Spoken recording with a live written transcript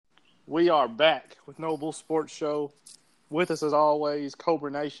We are back with Noble Sports Show. With us as always, Cobra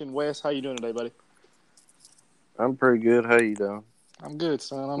Nation. Wes, how you doing today, buddy? I'm pretty good. How you doing? I'm good,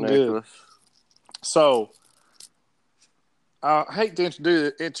 son. I'm Nicholas. good. So, I hate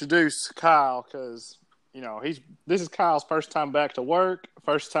to introduce Kyle because this is Kyle's first time back to work,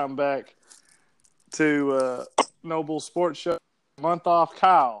 first time back to Noble Sports Show. Month off.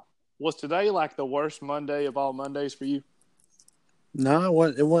 Kyle, was today like the worst Monday of all Mondays for you? No,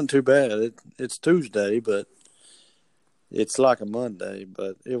 it wasn't too bad. It's Tuesday, but it's like a Monday.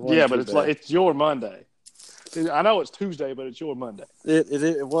 But it wasn't. Yeah, too but it's bad. like it's your Monday. I know it's Tuesday, but it's your Monday.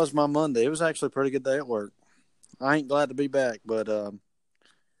 It was my Monday. It was actually a pretty good day at work. I ain't glad to be back, but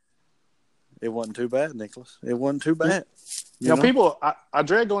it wasn't too bad, Nicholas. It wasn't too bad. You know, people, I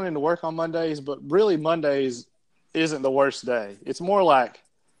dread going into work on Mondays, but really Mondays isn't the worst day. It's more like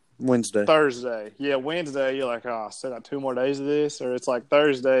Wednesday, Thursday. Yeah, Wednesday, you're like, oh, I still got 2 more days of this. Or it's like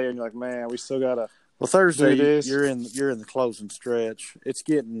Thursday, and you're like, man, we still got to Thursday, do this. you're in the closing stretch. It's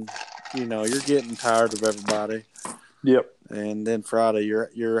getting, you're getting tired of everybody. Yep. And then Friday,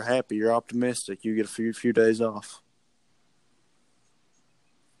 you're happy, you're optimistic. You get a few days off.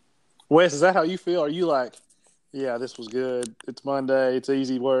 Wes, is that how you feel? Are you like, yeah, this was good. It's Monday. It's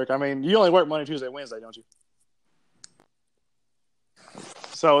easy work. I mean, you only work Monday, Tuesday, Wednesday, don't you?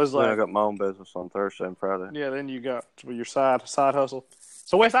 So it's like, I got my own business on Thursday and Friday. Yeah, then you got your side hustle.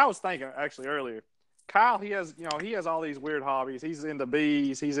 So Wes, I was thinking actually earlier, Kyle, he has all these weird hobbies. He's into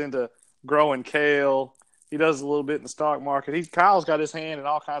bees. He's into growing kale. He does a little bit in the stock market. Kyle's got his hand in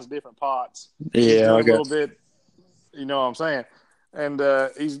all kinds of different pots. Yeah, I got a little bit. You know what I'm saying? And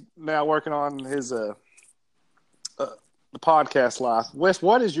he's now working on his the podcast life. Wes,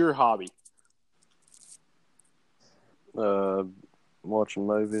 what is your hobby? Watching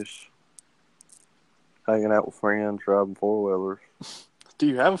movies, hanging out with friends, riding 4-wheelers. Do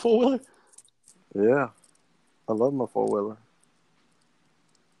you have a 4-wheeler? Yeah, I love my 4-wheeler.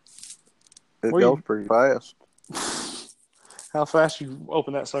 It goes pretty fast. How fast you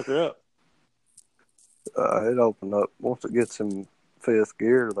open that sucker up? It opened up once it gets in fifth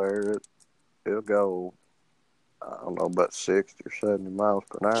gear. There, it'll go. I don't know, about 60 or 70 miles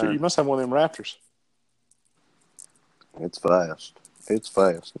per hour. Shit, you must have one of them Raptors. It's fast.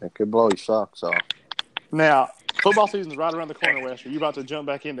 It could blow your socks off. Now, football season's right around the corner, Wes. Are you about to jump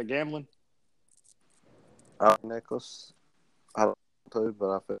back into gambling? Nicholas, I don't know, but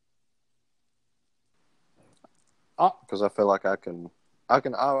I feel because I feel like I can. I've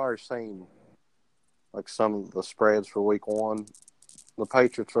already seen like some of the spreads for week 1. The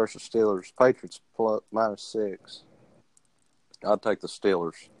Patriots versus Steelers. Patriots -6. I'd take the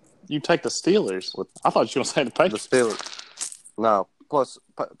Steelers. You take the Steelers? I thought you were going to say the Patriots. The Steelers. No. Plus,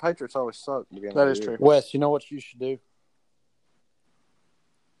 Patriots always suck. That is true. Wes, you know what you should do?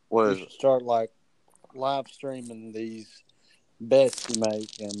 What you is should it? Start like live streaming these bets you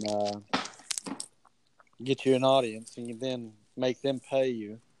make and get you an audience, and you then make them pay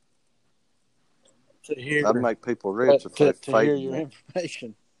you to hear. I'd make people rich if they to hear your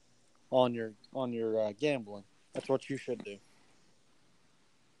information on your gambling. That's what you should do.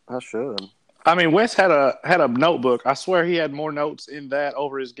 I should. I mean, Wes had a notebook. I swear he had more notes in that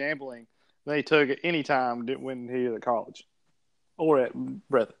over his gambling than he took at any time when he was at college or at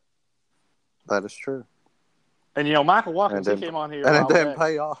Breathitt. That is true. And, Michael Watkins, he came on here. And it didn't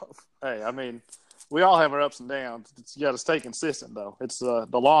pay off. Hey, I mean, we all have our ups and downs. You got to stay consistent, though. It's the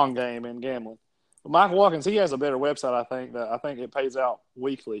long game in gambling. But Michael Watkins, he has a better website, I think. I think it pays out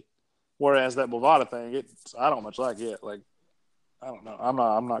weekly. Whereas that Bovada thing, I don't much like it. Like, I don't know. I'm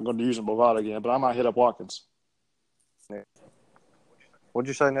not going to use Bovada again, but I might hit up Watkins. What'd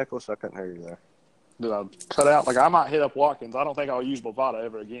you say, Nicholas? I couldn't hear you there. Did I cut out? Like, I might hit up Watkins. I don't think I'll use Bovada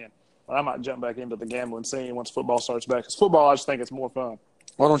ever again. But I might jump back into the gambling scene once football starts back. Because football, I just think it's more fun.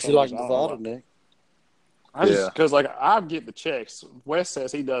 Why don't you like Bovada, Nick? Because, I get the checks. Wes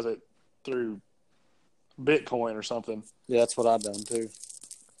says he does it through Bitcoin or something. Yeah, that's what I've done, too.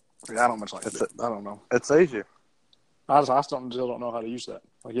 Yeah, I don't much like it. I don't know. It's easier. I still don't know how to use that.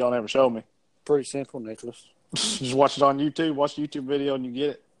 Like, y'all never showed me. Pretty simple, Nicholas. Just watch it on YouTube. Watch the YouTube video and you get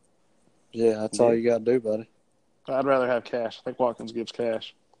it. Yeah, that's all you got to do, buddy. I'd rather have cash. I think Watkins gives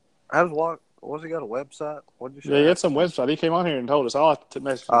cash. Was he got a website? What did you say? Yeah, he had some website. He came on here and told us. I'll have to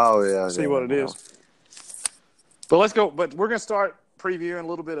message him. Oh, yeah. See what it is. But let's go. But we're going to start previewing a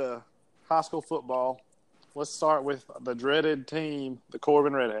little bit of high school football. Let's start with the dreaded team, the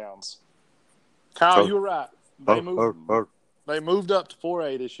Corbin Redhounds. Kyle, you were right. They moved up to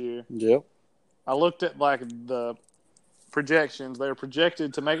 4A this year. Yep. I looked at the projections. They were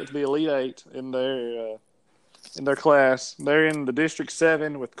projected to make it to the Elite Eight in their in their class. They're in the District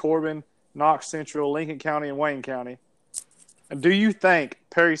 7 with Corbin, Knox Central, Lincoln County, and Wayne County. And do you think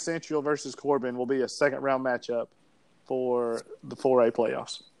Perry Central versus Corbin will be a second-round matchup for the 4A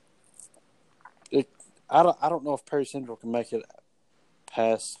playoffs? I don't know if Perry Central can make it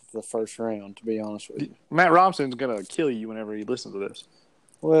past the first round, to be honest with you. Matt Robson's going to kill you whenever he listens to this.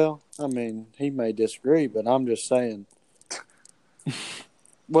 Well, I mean, he may disagree, but I'm just saying.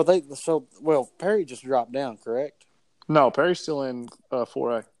 Perry just dropped down, correct? No, Perry's still in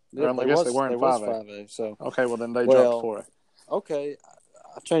 4A. Yeah, I guess they were in 5A. So okay, well then they dropped 4A. Okay,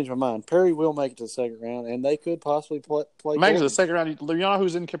 I changed my mind. Perry will make it to the second round, and they could possibly play. Make it to the second round. You know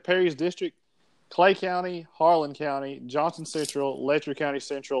who's in Perry's district? Clay County, Harlan County, Johnson Central, Letcher County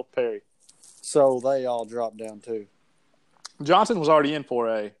Central, Perry. So they all dropped down too. Johnson was already in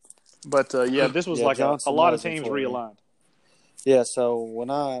 4A, but this was a lot of teams realigned. Yeah, so when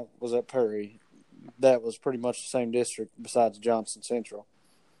I was at Perry, that was pretty much the same district besides Johnson Central.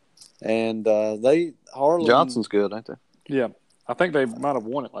 And Harlan. Johnson's good, ain't they? Yeah. I think they might have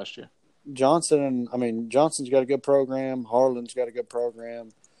won it last year. Johnson's got a good program. Harlan's got a good program.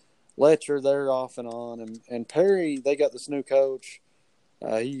 Letcher, they're off and on. And Perry, they got this new coach.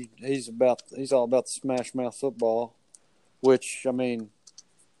 He's all about the smash mouth football, which, I mean,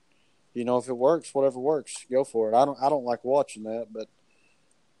 you know, if it works, whatever works, go for it. I don't like watching that, but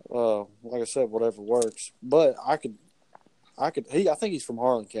like I said, whatever works. But I think he's from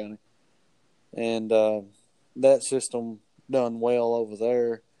Harlan County, and that system done well over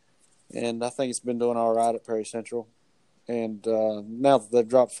there, and I think it's been doing all right at Perry Central. And now that they've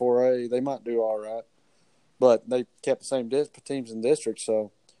dropped 4A, they might do all right. But they kept the same teams in district,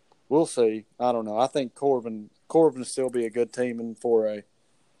 so we'll see. I don't know. I think Corbin will still be a good team in 4A.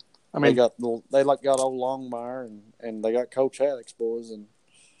 I mean, got old Longmire and they got Coach Haddock's boys, and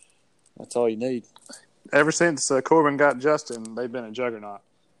that's all you need. Ever since Corbin got Justin, they've been a juggernaut.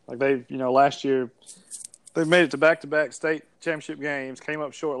 Like last year, they made it to back-to-back state championship games. Came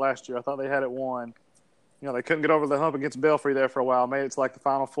up short last year. I thought they had it won. You know, they couldn't get over the hump against Belfry there for a while. Made it to the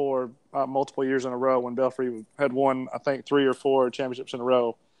Final Four multiple years in a row when Belfry had won, I think, 3 or 4 championships in a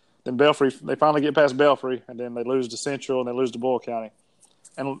row. Then Belfry, they finally get past Belfry, and then they lose to Central and they lose to Boyle County.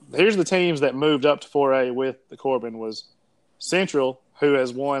 And here's the teams that moved up to 4A with the Corbin was Central, who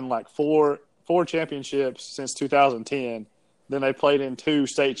has won four championships since 2010. Then they played in 2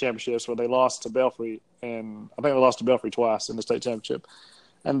 state championships where they lost to Belfry, and I think they lost to Belfry twice in the state championship.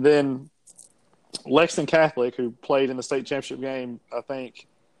 And then Lexington Catholic, who played in the state championship game, I think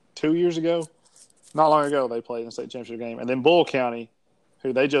 2 years ago. Not long ago, they played in the state championship game. And then Boyle County,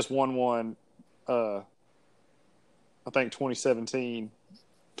 who they just won one, I think 2017.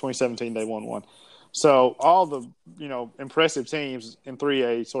 2017, they won one. So all the, impressive teams in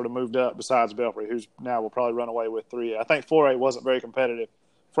 3A sort of moved up besides Belfry, who's now will probably run away with 3A. I think 4A wasn't very competitive.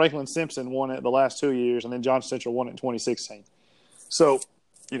 Franklin Simpson won it the last 2 years, and then Johnson Central won it in 2016. So,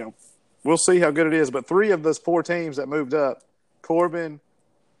 we'll see how good it is. But 3 of those 4 teams that moved up, Corbin,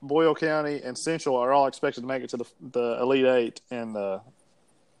 Boyle County, and Central, are all expected to make it to the Elite 8 and the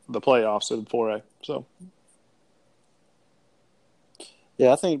playoffs in 4A. So,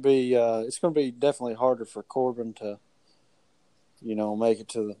 yeah, I think it's going to be definitely harder for Corbin to, make it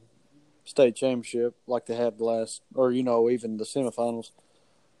to the state championship like they have even the semifinals.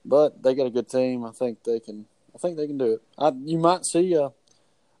 But they got a good team. I think they can do it. You might see I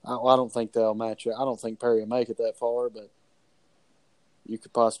don't think they'll match it. I don't think Perry will make it that far, but you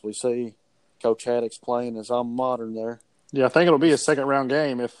could possibly see Coach Haddock's playing his alma mater there. Yeah, I think it'll be a second-round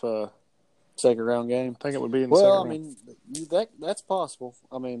game if second-round game. I think it would be in the second round. Well, I mean, that's possible.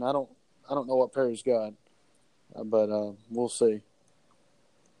 I mean, I don't know what Perry's got, but we'll see.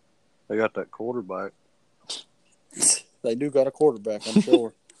 They got that quarterback. They do got a quarterback, I'm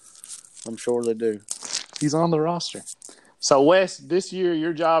sure. I'm sure they do. He's on the roster. So, Wes, this year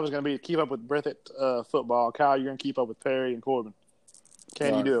your job is going to be to keep up with Breathitt football. Kyle, you're going to keep up with Perry and Corbin.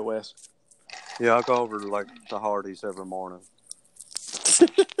 Can you do it, Wes? Yeah, I'll go over to the Hardys every morning. See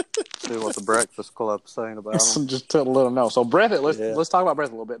what the Breakfast Club's saying about them. Just let them know. So Breathitt, let's talk about Breathitt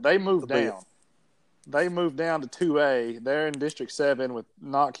a little bit. They moved down. They moved down to 2A. They're in District 7 with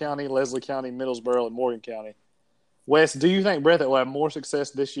Knott County, Leslie County, Middlesboro, and Morgan County. Wes, do you think Breathitt will have more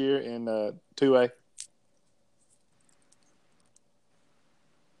success this year in 2A?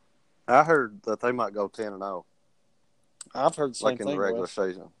 I heard that they might go 10-0. I've heard the same thing. In the regular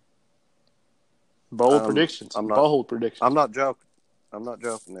season. Bold predictions. Bold predictions. I'm not joking,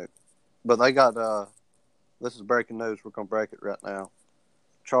 Nick. But they got this is breaking news. We're going to break it right now.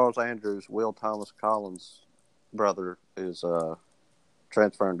 Charles Andrews, Will Thomas Collins' brother, is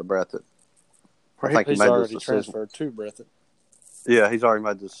transferring to Breathitt. I think he He's made this already decision. transferred to Breathitt. Yeah, he's already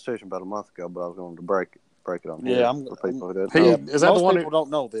made this decision about a month ago, but I was going to break it on here for people who didn't know. Is that most the one people don't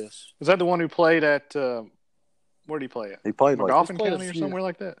know this. Is that the one who played at where did he play at? He played McGoffin played a County or few. somewhere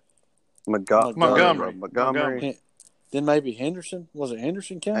like that? Montgomery. Then maybe Henderson. Was it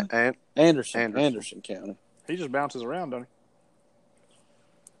Henderson County? Anderson County. He just bounces around, don't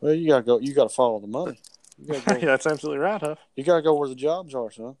Well, you gotta go. You gotta follow the money. You gotta go. he? Yeah, that's absolutely right, Huff. You gotta go where the jobs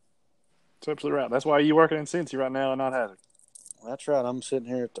are, son. That's absolutely right. That's why you working in Cincy right now and not Hazard. That's right. I'm sitting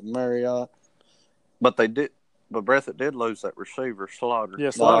here at the Marriott. But Breathitt did lose that receiver, Slaughter.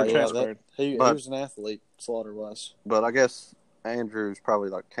 Yeah, Slaughter transferred. He was an athlete, Slaughter was. But I guess Andrews probably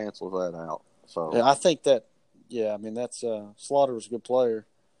cancels that out. So yeah, I think that. Yeah, I mean that's Slaughter was a good player,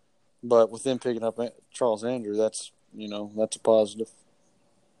 but with them picking up Charles Andrews, that's a positive.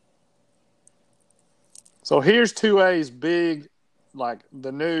 So here's 2A's big, like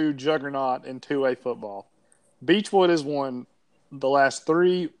the new juggernaut in 2A football. Beechwood has won the last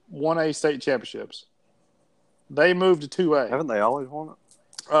 3 1A state championships. They moved to 2A. Haven't they always won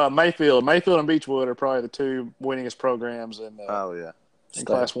it? Mayfield and Beechwood are probably the 2 winningest programs in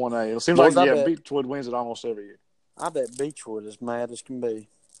Class 1A. It seems Beechwood wins it almost every year. I bet Beechwood is mad as can be.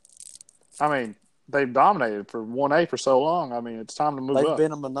 I mean, they've dominated for 1A for so long. I mean, it's time to move up.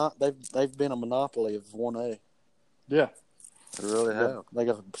 They've been a monopoly of 1A. Yeah, they really have. They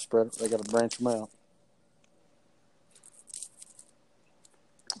got to spread. They got to branch them out.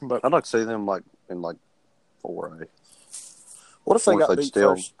 But I'd like to see them in 4A. What if they got beat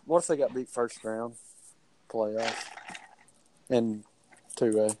first? What if they got beat first round playoff in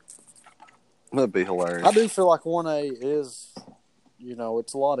 2A? That'd be hilarious. I do feel like 1A is,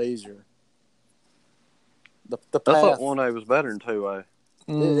 it's a lot easier. The path, I thought 1A was better than 2A.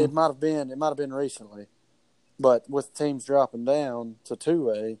 It might have been. It might have been recently, but with teams dropping down to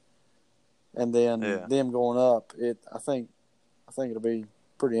 2A, and then them going up, I think it'll be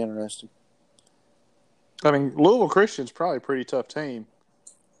pretty interesting. I mean, Louisville Christian's probably a pretty tough team,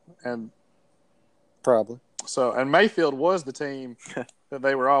 and probably. So, and Mayfield was the team that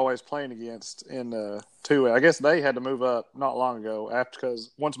they were always playing against in 2A. I guess they had to move up not long ago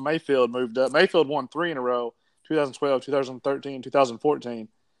because once Mayfield moved up, Mayfield won 3 in a row, 2012, 2013, 2014.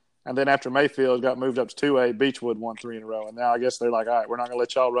 And then after Mayfield got moved up to 2A, Beechwood won 3 in a row. And now I guess they're like, all right, we're not going to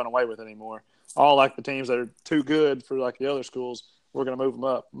let y'all run away with it anymore. All like the teams that are too good for like the other schools, we're going to move them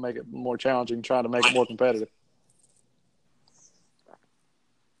up, make it more challenging, try to make it more competitive.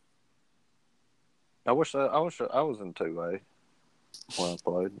 I wish I was in 2A when I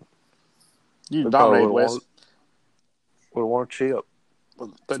played. You dominated West. Would have won a chip.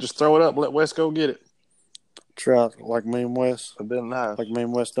 Just throw it up, let West go get it. Try like me and West. It'd been nice. Like me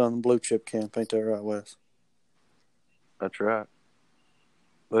and West done the blue chip camp. Ain't that right, West? That's right.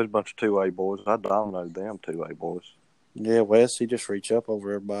 There's a bunch of 2A boys. I dominated them 2A boys. Yeah, West, he just reach up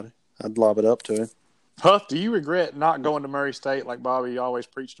over everybody. I'd lob it up to him. Huff, do you regret not going to Murray State like Bobby always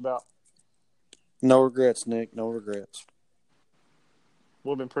preached about? No regrets, Nick. No regrets.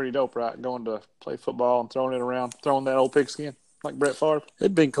 Would have been pretty dope, right? Going to play football and throwing it around, throwing that old pigskin like Brett Favre.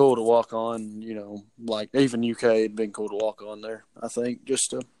 It'd been cool to walk on, like even UK, it'd been cool to walk on there, I think, just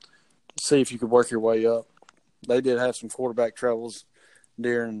to see if you could work your way up. They did have some quarterback troubles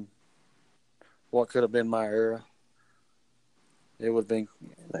during what could have been my era. It would have been.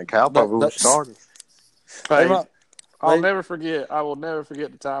 That Cowboy would have started. Hey, I will never forget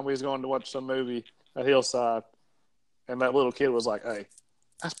the time we was going to watch some movie at Hillside, and that little kid was like, hey,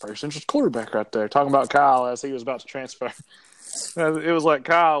 that's Perry Central's quarterback right there, talking about Kyle as he was about to transfer. It was like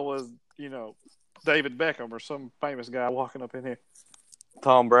Kyle was, David Beckham or some famous guy walking up in here.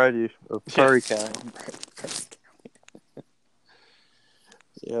 Tom Brady of Perry County.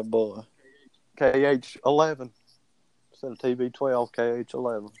 Yeah, boy. KH11. Instead of TB12,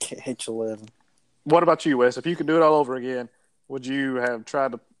 KH11. KH11. What about you, Wes? If you could do it all over again, would you have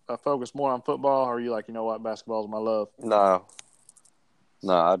tried to focus more on football, or are you like, basketball is my love? No,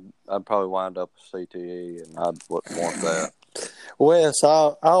 I'd probably wind up with CTE, and I wouldn't want that. Wes,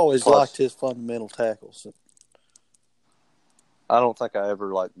 I always liked his fundamental tackles. I don't think I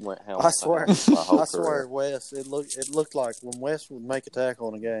ever went helmet. I swear, I swear, Wes. It looked like when Wes would make a tackle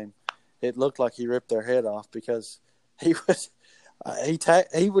in a game, it looked like he ripped their head off because he was. He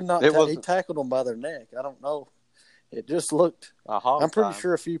tackled them by their neck. I don't know. It just looked. I'm pretty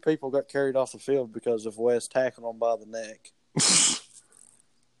sure a few people got carried off the field because of Wes tackling them by the neck.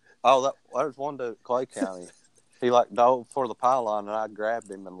 There's one dude, Clay County. He dove for the pylon, and I grabbed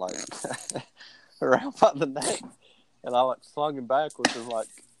him and around by the neck, and I slung him backwards, and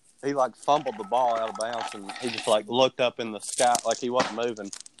he fumbled the ball out of bounds, and he just looked up in the sky like he wasn't moving.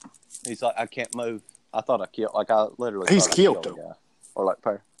 He's like, I can't move. I thought I killed. Like I literally. He's thought I killed the him. guy. Or like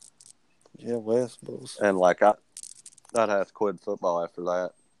pair. Yeah, Wes Bulls. And like I'd have to quit football after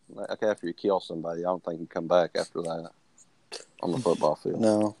that. Like after you kill somebody, I don't think you come back after that on the football field.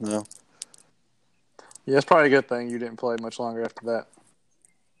 No. Yeah, it's probably a good thing you didn't play much longer after that.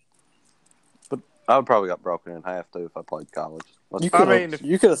 I would probably got broken in half too if I played college. You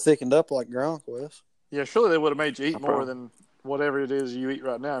if- could have thickened up like Gronk, Wes. Yeah, surely they would have made you eat more probably- than whatever it is you eat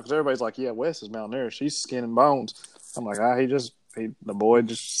right now. Because everybody's like, yeah, Wes is malnourished. He's skin and bones. I'm like, the boy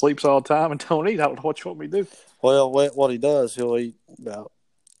just sleeps all the time and don't eat. I don't know what you want me to do. Well, what he does, he'll eat about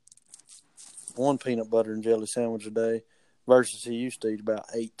one peanut butter and jelly sandwich a day versus he used to eat about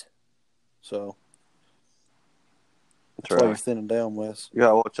 8. So that's why you're thinning down, Wes. You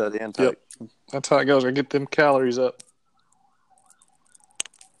gotta watch that intake. Yep. That's how it goes. I get them calories up.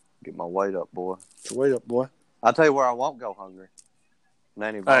 Get my weight up, boy. Get your weight up, boy. I'll tell you where I won't go hungry.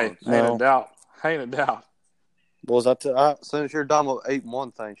 Nanny Hey, Bones. ain't No. a doubt. Ain't a doubt. Boys, As soon as you're done with eating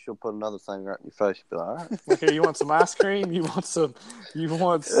one thing, she'll put another thing right in your face. You'll be like, all right. Like, here, you want some ice cream? You want some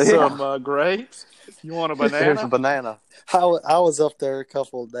grapes? You want a Here's banana? a banana. I was up there a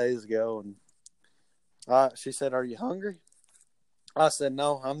couple of days ago, and she said, "Are you hungry?" I said,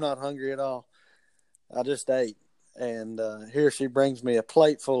 "No, I'm not hungry at all. I just ate." And here she brings me a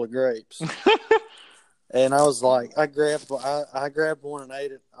plate full of grapes. And I was like, I grabbed one and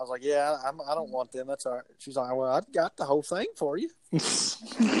ate it. I was like, yeah, I don't want them. That's all right. She's like, well, I've got the whole thing for you.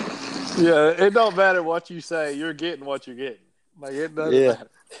 Yeah, it don't matter what you say. You're getting what you're getting. Like, it doesn't matter.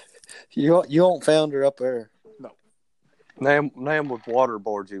 You won't found her up there. No. Nam would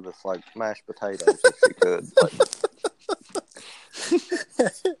waterboard you with like mashed potatoes if she could. Like,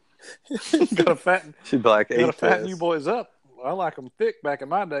 Gotta fatten she'd be like, you boys up. I like them thick back in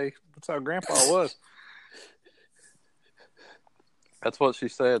my day. That's how Grandpa was. That's what she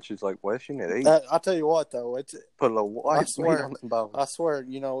said. She's like, Wes, you need to eat. I'll tell you what, though. Put a little white meat on the bone. I swear,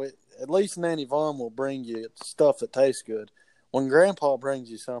 at least Nanny Vaughn will bring you stuff that tastes good. When Grandpa brings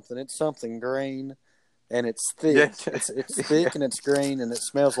you something, it's something green, and it's thick. Yeah. It's thick and it's green, and it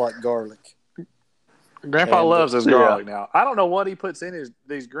smells like garlic. Grandpa loves his garlic now. I don't know what he puts in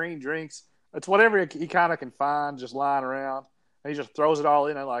these green drinks. It's whatever he kind of can find just lying around. And he just throws it all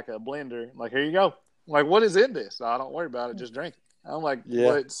in like a blender. Like, here you go. I'm like, what is in this? Oh, don't worry about it. Just drink it. I'm like,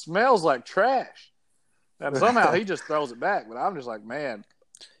 well, it smells like trash. And somehow he just throws it back. But I'm just like, man,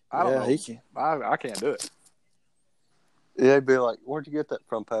 I don't know. He can. I can't do it. Yeah, he'd be like, where'd you get that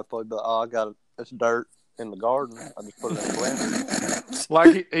from, Papa? He'd be like, oh, I got it. It's dirt in the garden. I just put it in the blender.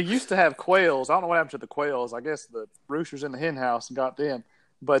 Like, he used to have quails. I don't know what happened to the quails. I guess the roosters in the hen house got them.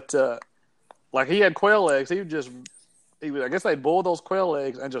 But, like, he had quail eggs. I guess they'd boil those quail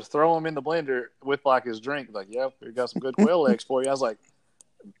eggs and just throw them in the blender with, like, his drink. Like, yep, we got some good quail eggs for you. I was like,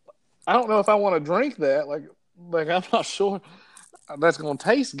 I don't know if I want to drink that. Like I'm not sure that's going to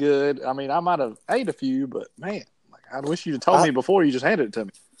taste good. I mean, I might have ate a few, but, man, like, I wish you'd have told me before you just handed it to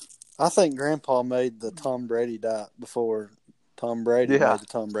me. I think Grandpa made the Tom Brady diet before Tom Brady made the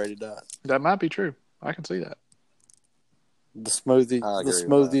Tom Brady diet. That might be true. I can see that. The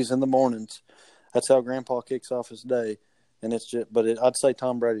smoothies in the mornings. That's how Grandpa kicks off his day. And it's just, I'd say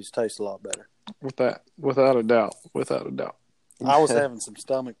Tom Brady's tastes a lot better. Without a doubt. I was having some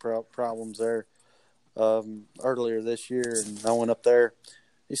stomach problems there earlier this year, and I went up there.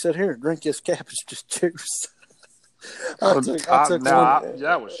 He said, "Here, drink this cabbage juice." I was shocking.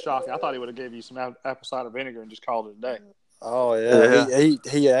 I thought he would have gave you some apple cider vinegar and just called it a day. Oh yeah.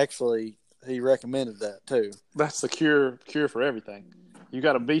 He actually recommended that too. That's the cure for everything. You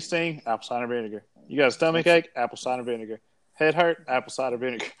got a bee sting, apple cider vinegar. You got a stomach ache, apple cider vinegar. Head hurt, apple cider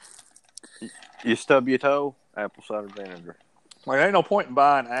vinegar. You stub your toe, apple cider vinegar. Like, there ain't no point in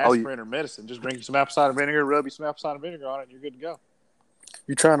buying aspirin or medicine. Just drink you some apple cider vinegar, rub you some apple cider vinegar on it, and you're good to go.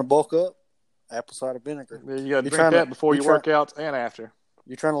 You trying to bulk up? Apple cider vinegar. Yeah, you got to drink that before you work out and after.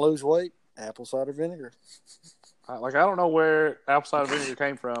 You trying to lose weight? Apple cider vinegar. I don't know where apple cider vinegar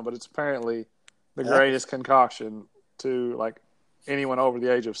came from, but it's apparently the greatest concoction to, like, anyone over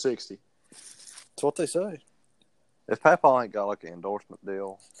the age of 60. That's what they say. If Papa ain't got like an endorsement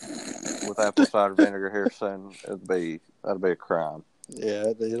deal with apple cider vinegar here soon, that'd be a crime.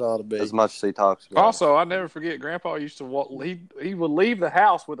 Yeah, it ought to be. As much as he talks about. Also, I never forget, Grandpa used to he would leave the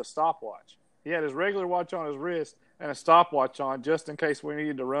house with a stopwatch. He had his regular watch on his wrist and a stopwatch on just in case we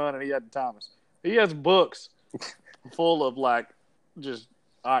needed to run and he had to time us. He has books full of, like, just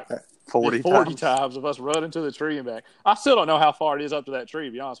 40 times of us running to the tree and back. I still don't know how far it is up to that tree,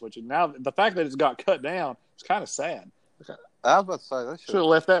 to be honest with you. Now, the fact that it's got cut down is kind of sad. I was about to say, they should have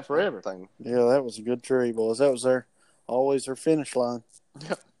left that forever. Yeah, that was a good tree, boys. That was always their finish line.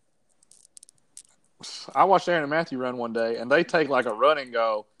 Yep. I watched Aaron and Matthew run one day, and they take like a run and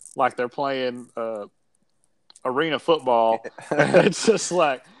go, like they're playing arena football. And it's just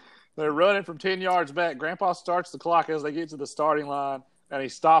like they're running from 10 yards back. Grandpa starts the clock as they get to the starting line, and he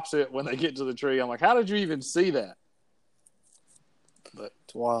stops it when they get to the tree. I'm like, how did you even see that? But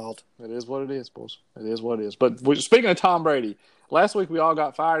It's wild. it is what it is, boys. It is what it is. But speaking of Tom Brady, last week we all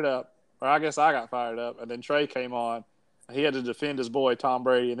got fired up, or I guess I got fired up, and then Trey came on. He had to defend his boy Tom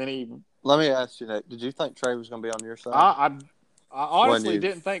Brady, and then he. Let me ask you that: did you think Trey was going to be on your side? I honestly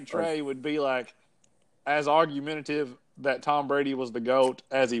didn't think Trey would be like as argumentative that Tom Brady was the GOAT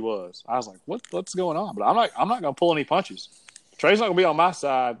as he was. I was like, what's going on? But I'm not going to pull any punches. Trey's not going to be on my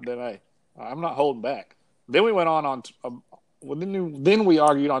side. Then hey, I'm not holding back. Then we went on. Then we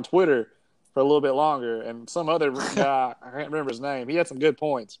argued on Twitter for a little bit longer, and some other guy, I can't remember his name. He had some good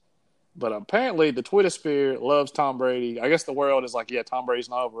points. But apparently the Twitter sphere loves Tom Brady. I guess the world is like, yeah, Tom Brady's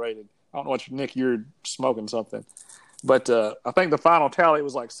not overrated. I don't know what, Nick, you're smoking something. But I think the final tally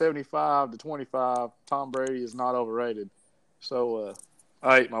was like 75-25. Tom Brady is not overrated. So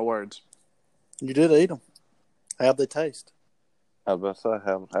I ate my words. You did eat them. How'd they taste? I was about to say,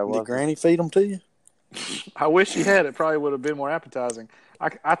 how was Did Granny feed them to you? I wish she had. It probably would have been more appetizing.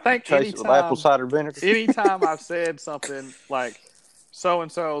 I think Chase it with apple cider vinegar? anytime I've said something like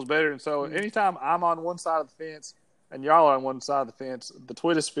so-and-so is better than so, anytime I'm on one side of the fence and y'all are on one side of the fence, the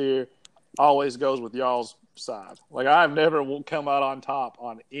Twitter sphere always goes with y'all's side. Like, I've never come out on top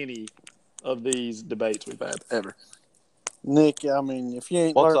on any of these debates we've had, ever. Nick, I mean, if you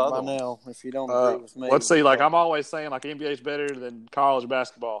ain't What's learned the by other one? now, if you don't agree with me. Let's see, like, I'm always saying, like, NBA's better than college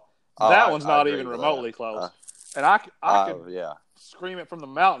basketball. That one's not even remotely close. And I could scream it from the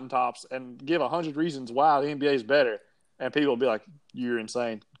mountaintops and give 100 reasons why the NBA is better, and people will be like, "You're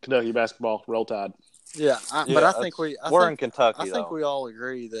insane. Kentucky basketball, Roll Tide." Yeah, but I think we're in Kentucky. I think we all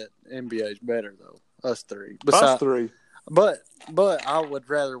agree that NBA is better, though. Us three. Us three. But I would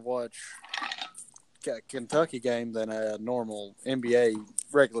rather watch a Kentucky game than a normal NBA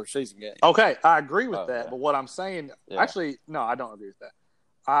regular season game. Okay, I agree with that. Yeah. But what I'm saying, actually, no, I don't agree with that.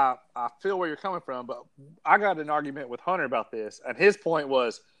 I feel where you're coming from, but I got an argument with Hunter about this, and his point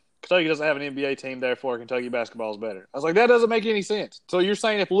was Kentucky doesn't have an NBA team, therefore Kentucky basketball is better. I was like, that doesn't make any sense. So you're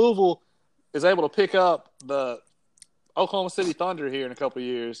saying if Louisville is able to pick up the Oklahoma City Thunder here in a couple of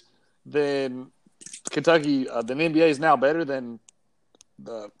years, then Kentucky, then NBA is now better than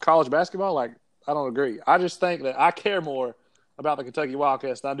the college basketball? Like, I don't agree. I just think that I care more about the Kentucky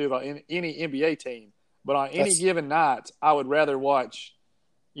Wildcats than I do about any NBA team. But on any given night, I would rather watch –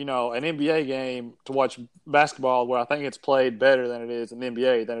 an NBA game to watch basketball where I think it's played better than it is in the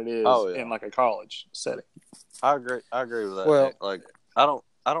NBA than it is in like a college setting. I agree with that. Well, like I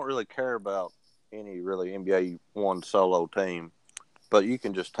don't really care about any really NBA one solo team, but you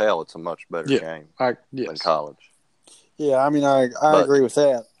can just tell it's a much better game than college. Yeah, I mean I agree with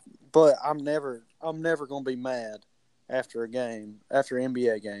that. But I'm never going to be mad after an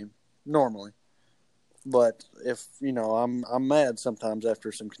NBA game normally. But if I'm mad sometimes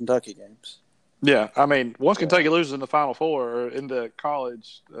after some Kentucky games. Yeah, I mean, once Kentucky loses in the Final Four or in the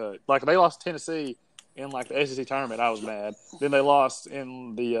college, like they lost Tennessee in like the SEC tournament, I was mad. Then they lost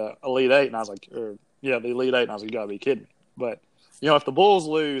in the Elite Eight, and I was like, the Elite Eight, and I was like, you gotta be kidding me. But if the Bulls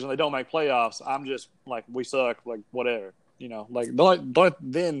lose and they don't make playoffs, I'm just like, we suck, like whatever. Like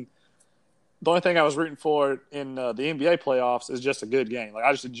the only thing I was rooting for in the NBA playoffs is just a good game. Like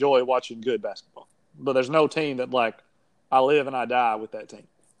I just enjoy watching good basketball. But there's no team that, like, I live and I die with that team.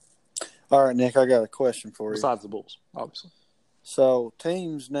 All right, Nick, I got a question for you. Besides the Bulls, obviously. So,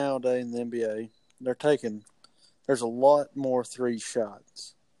 teams nowadays in the NBA, there's a lot more three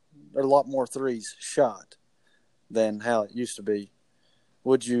shots. There are a lot more threes shot than how it used to be.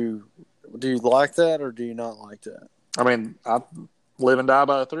 Do you like that or do you not like that? I mean, I live and die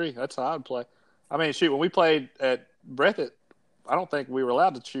by a three. That's how I'd play. I mean, shoot, when we played at Breathitt, I don't think we were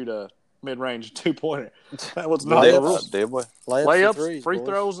allowed to shoot a mid-range two-pointer. That was not the rules. Layups, free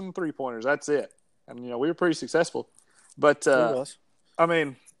throws, and three-pointers. That's it. And, we were pretty successful. But, I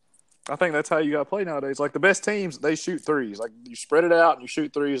mean, I think that's how you got to play nowadays. Like, the best teams, they shoot threes. Like, you spread it out and you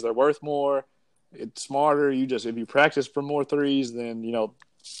shoot threes. They're worth more. It's smarter. If you practice for more threes, then,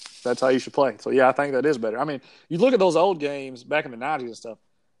 that's how you should play. So, yeah, I think that is better. I mean, you look at those old games back in the 90s and stuff.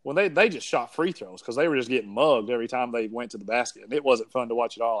 When they just shot free throws because they were just getting mugged every time they went to the basket. And it wasn't fun to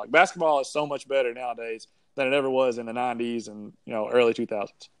watch at all. Like, basketball is so much better nowadays than it ever was in the 90s and, early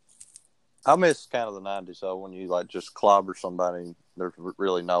 2000s. I miss kind of the 90s, though, when you, just clobber somebody. There's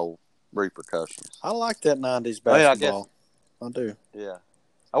really no repercussions. I like that 90s basketball. I do. Yeah.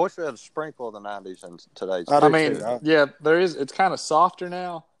 I wish we had a sprinkle of the 90s in today's there is. It's kind of softer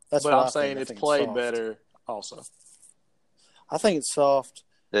now. That's but what I'm I saying think. it's played soft. better also. I think it's soft,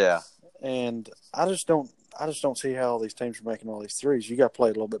 Yeah. and I just don't see how all these teams are making all these threes. You got to play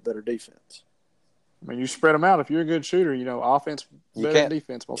a little bit better defense. I mean, you spread them out. If you're a good shooter, offense You better than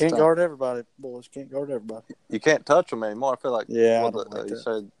defense most of Can't the time. guard everybody, boys. Can't guard everybody. You can't touch them anymore. I feel like Yeah, I don't like you that.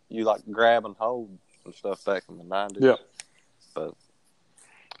 said you like grab and hold and stuff back in the 90s. Yeah. But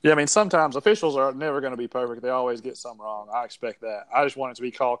Yeah, I mean, sometimes officials are never going to be perfect. They always get something wrong. I expect that. I just want it to be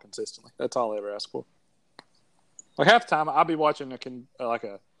called consistently. That's all I ever ask for. Like half the time, I'll be watching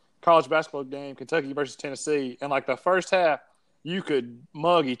a college basketball game, Kentucky versus Tennessee, and like the first half, you could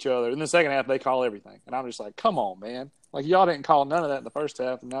mug each other. In the second half, they call everything. And I'm just like, come on, man. Like, y'all didn't call none of that in the first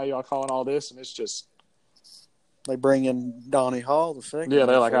half, and now y'all calling all this, and it's just – They bring in Donnie Hall the second. yeah,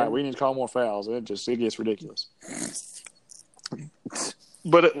 they're like, half. all right, we need to call more fouls. It gets ridiculous.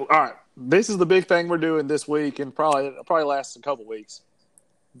 But, all right, this is the big thing we're doing this week, and probably lasts a couple weeks.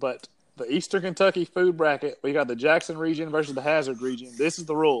 But the Eastern Kentucky food bracket, we got the Jackson region versus the Hazard region. This is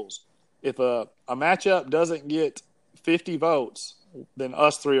the rules. If a matchup doesn't get 50 votes, then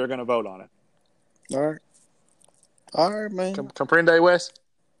us three are going to vote on it. All right, man. Comprende, Wes?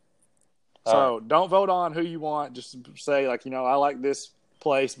 So don't vote on who you want. Just say, like, I like this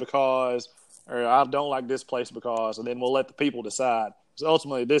place because, or I don't like this place because, and then we'll let the people decide. So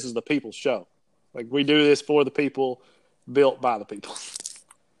ultimately, this is the people's show. Like, we do this for the people, built by the people.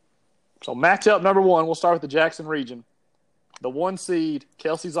 So matchup number one, we'll start with the Jackson region. The 1 seed,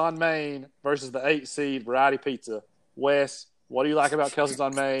 Kelsey's on Main, versus the 8 seed, Variety Pizza. Wes, what do you like about Kelsey's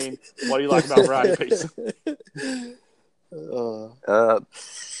on Main? What do you like about Variety Pizza?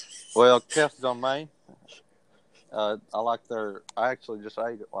 Well, Kelsey's on Main. I actually just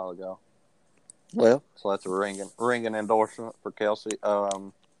ate it a while ago. Well, So that's a ringing endorsement for Kelsey.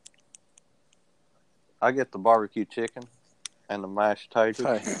 I get the barbecue chicken and the mashed potatoes.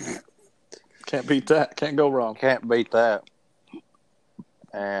 Hey, can't beat that. Can't go wrong. Can't beat that.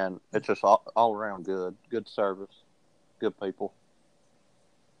 And it's just all around good. Good service. Good people.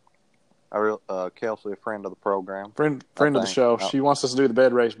 Kelsey, a friend of the program. Friend of the show. Oh. She wants us to do the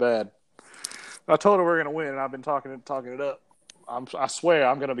bed race bad. I told her we're going to win, and I've been talking it up. I swear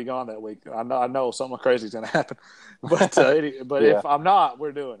I'm going to be gone that week. I know something crazy is going to happen. But Yeah. If I'm not,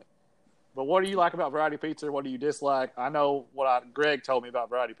 we're doing it. But what do you like about Variety Pizza? What do you dislike? I know what Greg told me about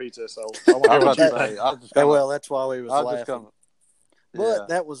Variety Pizza, so I want to hear what you think. well, that's why we was laughing. Yeah. But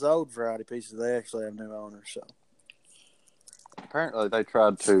that was old Variety Pizza. They actually have new owners, so. Apparently they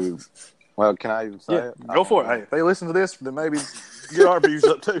tried to. Well, can I even say it? Go for it. Hey, if they listen to this, then maybe get our views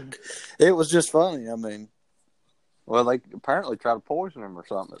up too. It was just funny. I mean, well, they apparently tried to poison him or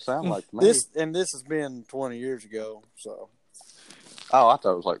something. It sounded like to me. This has been 20 years ago, so. Oh, I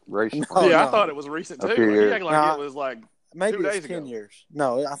thought it was like recent. No, I thought it was recent too. A few Like, years. you act like it was like maybe 2 it's days 10 ago. years.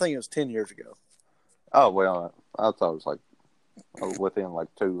 No, I think it was 10 years ago. Oh well, I thought it was like within like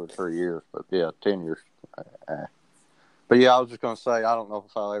 2 or 3 years, but yeah, 10 years. But yeah, I was just gonna say I don't know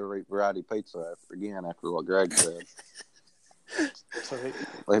if I'll ever eat Variety Pizza after what Greg said. So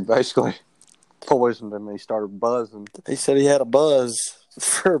They basically poisoned him and he started buzzing. He said he had a buzz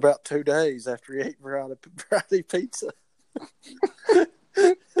for about 2 days after he ate Variety Pizza.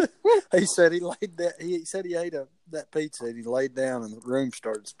 He said he ate that pizza and he laid down and the room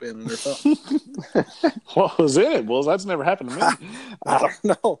started spinning or something. what was in it? Well, that's never happened to me. I don't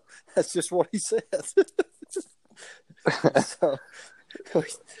know. That's just what he said. So,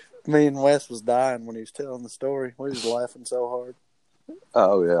 me and Wes was dying when he was telling the story. We was laughing so hard.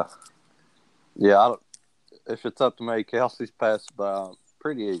 Oh yeah, yeah. If it's up to me, Kelsey's passed by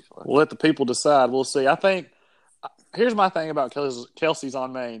pretty easily. We'll let the people decide. We'll see. I think here's my thing about Kelsey's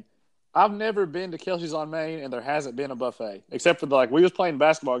on Main. I've never been to Kelsey's on Main, and there hasn't been a buffet except for we was playing a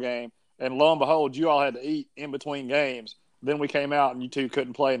basketball game, and lo and behold, you all had to eat in between games. Then we came out, and you two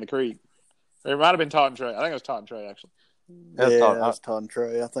couldn't play in the creek. It might have been Todd and Trey. I think it was Todd and Trey actually. That was Todd and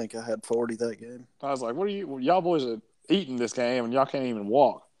Trey. I think I had 40 that game. I was like, "What are y'all boys are eating this game, and y'all can't even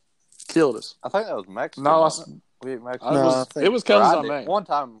walk." Killed us. I think that was Mexican. No, we ate Mexican. it was Kelsey's on Main. One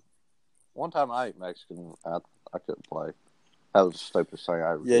time I ate Mexican. I couldn't play. That was the stupidest thing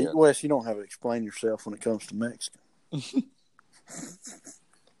I ever did. Yeah, Wes, you don't have to explain yourself when it comes to Mexican.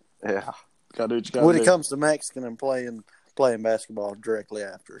 Yeah. Gotta do what you gotta when do. it comes to Mexican and playing basketball directly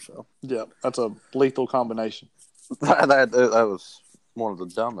after, so. Yeah, that's a lethal combination. That was one of the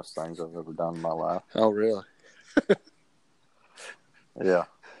dumbest things I've ever done in my life. Oh, really? Yeah.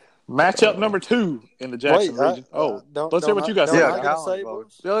 Matchup number 2 in the Jackson region. Let's hear what you guys say.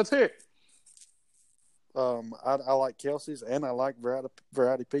 Yeah, let's hear it. I like Kelsey's and I like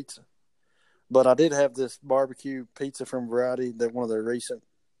Variety Pizza. But I did have this barbecue pizza from Variety, that one of their recent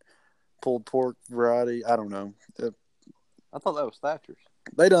pulled pork variety. I don't know. I thought that was Thatcher's.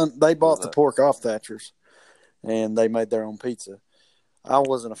 They bought the pork off Thatcher's, and they made their own pizza. I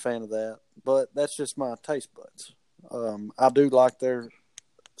wasn't a fan of that, but that's just my taste buds. I do like their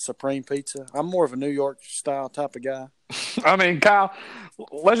Supreme pizza. I'm more of a New York style type of guy. I mean, Kyle,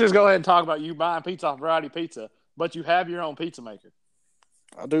 let's just go ahead and talk about you buying pizza off Variety Pizza, but you have your own pizza maker.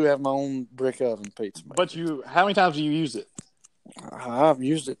 I do have my own brick oven pizza maker. But how many times do you use it? I've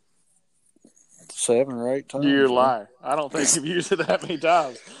used it 7 or 8 times. You're a liar. I don't think you've used it that many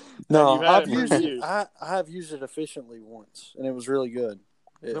times. No, I've used it. I have used it efficiently once, and it was really good.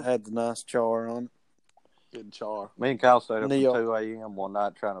 It had the nice char on it. Good char. Me and Kyle stayed up until 2 a.m. one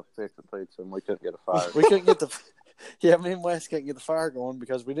night trying to fix the pizza, and we couldn't get a fire. We couldn't get me and Wes couldn't get the fire going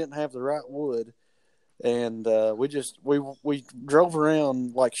because we didn't have the right wood. And we drove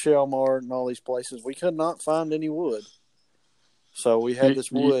around like Shell Mart and all these places. We could not find any wood. So we had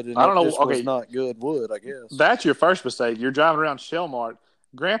this wood, and it just was not good wood, I guess. That's your first mistake. You're driving around Shell Mart.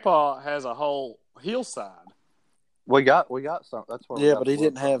 Grandpa has a whole hillside. We got some. That's what. Yeah, but he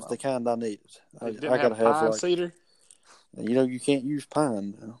didn't have the kind I needed. I gotta have pine cedar. You can't use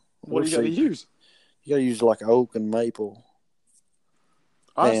pine now. What do you got to use? You got to use like oak and maple.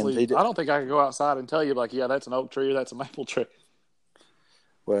 Honestly, I don't think I could go outside and tell you like, yeah, that's an oak tree or that's a maple tree.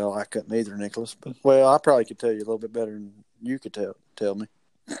 Well, I couldn't either, Nicholas. But I probably could tell you a little bit better than you could tell me.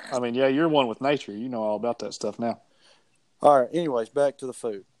 I mean, yeah, you're one with nature. You know all about that stuff now. All right. Anyways, back to the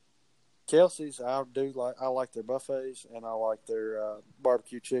food. Kelsey's, I like their buffets, and I like their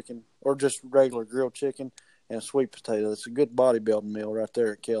barbecue chicken or just regular grilled chicken and a sweet potato. It's a good bodybuilding meal right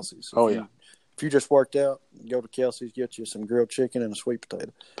there at Kelsey's. If you just worked out, go to Kelsey's, get you some grilled chicken and a sweet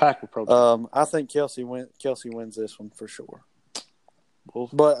potato. Packed with protein. I think Kelsey wins this one for sure.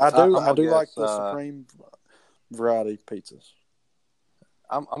 But I do like the Supreme variety pizzas.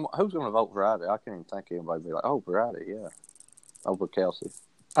 Who's going to vote Variety? I can't even think anybody be like, oh, Variety, yeah, over Kelsey.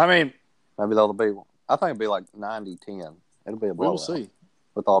 I mean, maybe that'll be. I think it'll be like 90-10. It'll be a blowout. We'll see.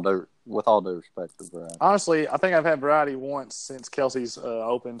 With all due respect to Variety. Honestly, I think I've had Variety once since Kelsey's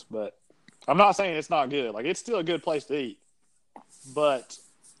opened, but I'm not saying it's not good. Like, it's still a good place to eat. But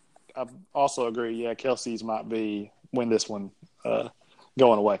I also agree, yeah, Kelsey's might win this one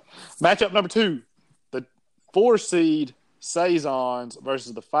going away. Matchup number 2, the 4-seed Saisons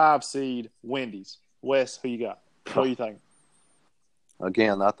versus the 5-seed Wendy's. Wes, who you got? What do you think?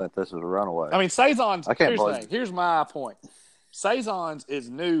 Again, I think this is a runaway. I mean, Saisons, here's my point. Saisons is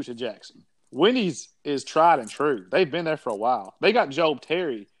new to Jackson. Wendy's is tried and true. They've been there for a while. They got Job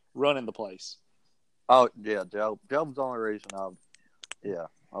Terry running the place. Oh, yeah, Job. Job's the only reason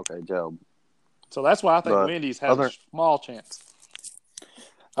Job. So that's why I think Wendy's has a small chance.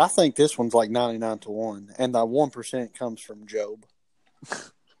 I think this one's like 99-1, and the 1% comes from Job.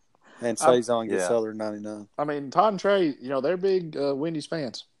 And Saison gets the other 99. I mean, Todd and Trey, they're big Wendy's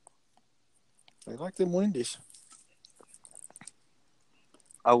fans. They like them Wendy's.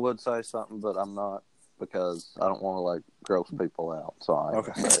 I would say something, but I'm not because I don't want to gross people out. So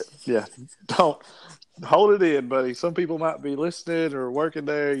Yeah, don't hold it in, buddy. Some people might be listening or working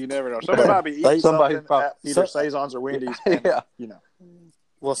there. You never know. Somebody might be eating something at either Saisons or Wendy's. And,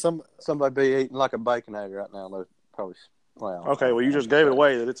 Well, somebody be eating like a Baconator right now. They're probably okay. Well, you just gave it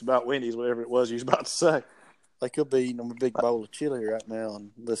away that it's about Wendy's, whatever it was you was about to say. They could be eating a big bowl of chili right now and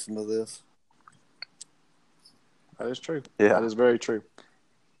listen to this. That is true. Yeah, that is very true.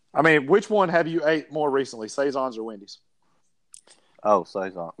 I mean, which one have you ate more recently, Saisons or Wendy's? Oh,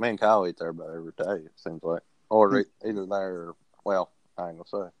 Saison. Me and Kyle eat there about every day, it seems like. Or either there or, I ain't going to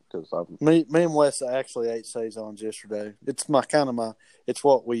say. Cause me and Wes actually ate Saisons yesterday. It's it's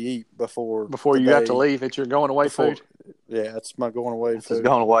what we eat before you have to leave. It's your going away food? Yeah, it's my going away food. It's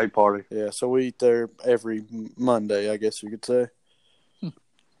going away party. Yeah, so we eat there every Monday, I guess you could say.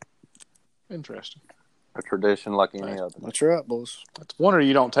 Interesting. A tradition like any other. That's right, boys. It's a wonder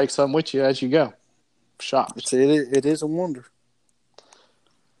you don't take some with you as you go. Shocked. It is a wonder.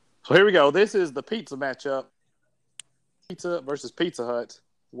 So here we go. This is the pizza matchup. Pizza versus Pizza Hut.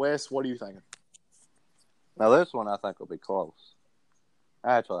 Wes, what are you thinking? Now this one I think will be close.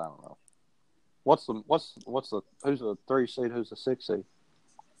 Actually, I don't know. Who's the 3 seed? Who's the 6 seed?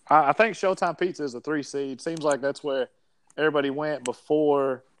 I think Showtime Pizza is the 3 seed. Seems like that's where everybody went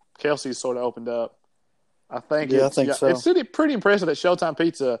before Kelsey's sort of opened up. I think so. It's pretty impressive that Showtime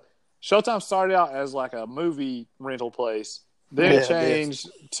Pizza. Showtime started out as like a movie rental place. Then it changed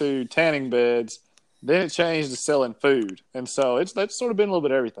to tanning beds. Then it changed to selling food. And so that's sort of been a little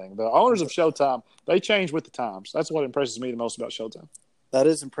bit of everything. The owners of Showtime, they change with the times. That's what impresses me the most about Showtime. That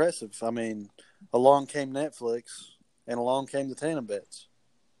is impressive. I mean, along came Netflix, and along came the tanning beds.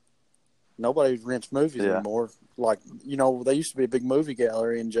 Nobody rents movies Yeah. anymore. Like, they used to be a big movie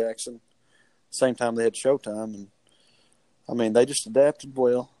gallery in Jackson. Same time they had Showtime, and I mean, they just adapted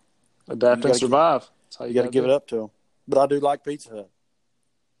well. Adapt and survive. That's how You got to give it up to them. But I do like Pizza Hut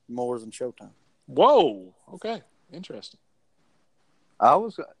more than Showtime. Whoa. Okay. Interesting. I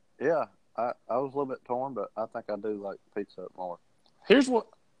was a little bit torn, but I think I do like Pizza Hut more. Here's why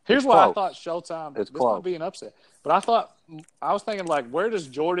I thought Showtime. It's this close. might be an upset, but I was thinking like, where does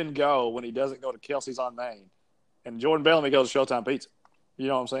Jordan go when he doesn't go to Kelsey's on Main? And Jordan Bellamy goes to Showtime Pizza. You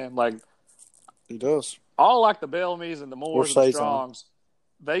know what I'm saying? Like, He does. all like the Bellamys and the Moores and the Saison. Strongs,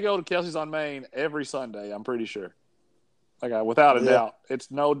 they go to Kelsey's on Main every Sunday. I'm pretty sure. Like, without a Yeah. doubt, it's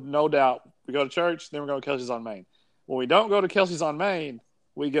no doubt. We go to church, then we go to Kelsey's on Main. When we don't go to Kelsey's on Main,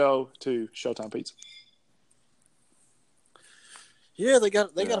 we go to Showtime Pizza. Yeah, they got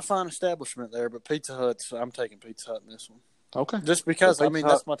a fine establishment there, but Pizza Hut's. I'm taking Pizza Hut in this one. Okay. Just because The Pizza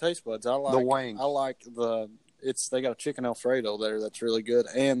that's Hut- my taste buds. I like the wings. I like they got a chicken Alfredo there that's really good,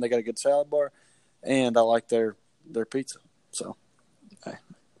 and they got a good salad bar, and I like their pizza. So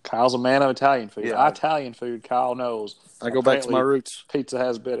Kyle's a man of Italian food. Yeah. Italian food, Kyle knows. I go back to my roots. Pizza Hut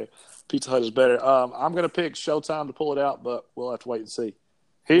is better. I'm going to pick Showtime to pull it out, but we'll have to wait and see.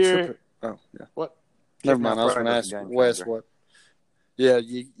 Here, Oh yeah. what? Never mind. I was going to Alfredo's ask a game Wes changer. what. Yeah,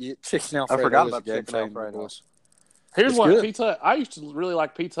 you chicken Alfredo. forgot is a about game chicken changer, Alfredo. boys. Here's It's what good. Pizza Hut. I used to really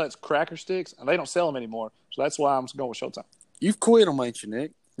like Pizza Hut's cracker sticks, and they don't sell them anymore. So that's why I'm going with Showtime. You've quit them, ain't you,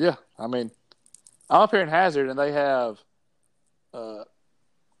 Nick? Yeah, I mean, I'm up here in Hazard, and they have,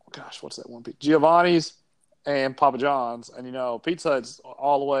 what's that one? Giovanni's and Papa John's, and Pizza Hut's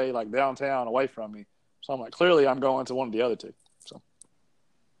all the way like downtown, away from me. So I'm like, clearly, I'm going to one of the other two. So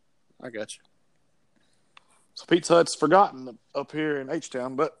I got you. Pizza Hut's forgotten up here in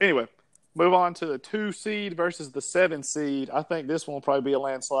H-Town. But anyway, move on to the 2 seed versus the 7 seed. I think this one will probably be a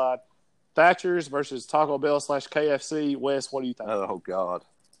landslide. Thatcher's versus Taco Bell / KFC. Wes, what do you think? Oh God,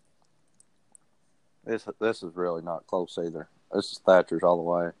 this is really not close either. This is Thatcher's all the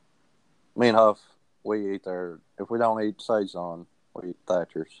way. Me and Huff, we eat there. If we don't eat Saison, we eat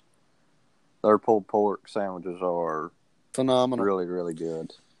Thatcher's. Their pulled pork sandwiches are Phenomenal. really, really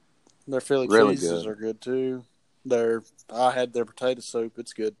good. Their Philly Really cheeses good. are good too. I had their potato soup.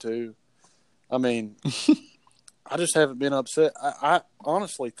 It's good too. I mean, I just haven't been upset. I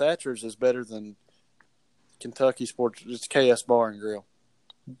honestly, Thatcher's is better than Kentucky Sports. It's KS Bar and Grill.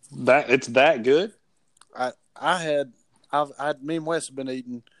 It's that good? Me and Wes have been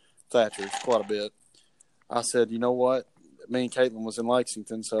eating Thatcher's quite a bit. I said, you know what? Me and Caitlin was in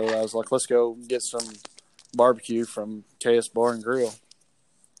Lexington, so I was like, let's go get some barbecue from KS Bar and Grill.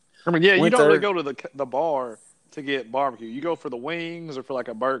 I mean, yeah, you Went don't really there. go to the bar to get barbecue. You go for the wings or for like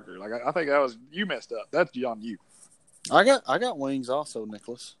a burger. Like I think you messed up. That's on you. I got wings also,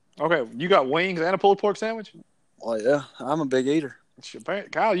 Nicholas. Okay, you got wings and a pulled pork sandwich? Oh yeah, I'm a big eater. Shit,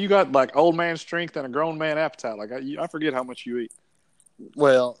 Kyle, you got like old man strength and a grown man appetite. Like I forget how much you eat.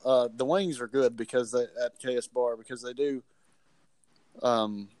 Well, the wings are good because at KS Bar because they do.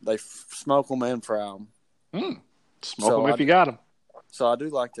 They smoke them and fry them, Smoke So them if you got them. so I do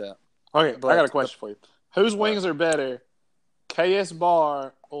like that. Okay, But- I got a question for you. Whose wings are better, KS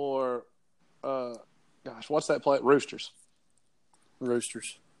Bar or, what's that place? Roosters.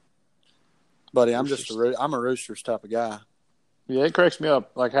 Roosters, buddy. I'm Roosters. I'm a Roosters type of guy. Yeah, it cracks me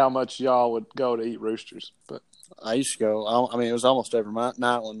up like how much y'all would go to eat Roosters. But I used to go. I mean, it was almost every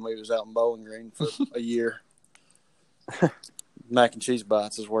night when we was out in Bowling Green for a year. Mac and cheese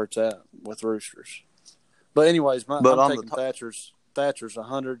bites is where it's at with Roosters. But anyways, I'm taking Thatcher's. Thatcher's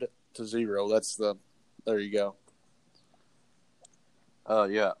 100-0. There you go.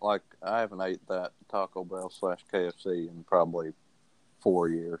 Yeah, like I haven't ate that Taco Bell / KFC in probably 4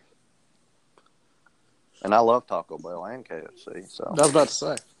 years. And I love Taco Bell and KFC. So I was about to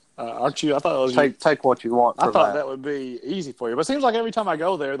say, aren't you? I thought it was take what you want. I For thought that would be easy for you. But it seems like every time I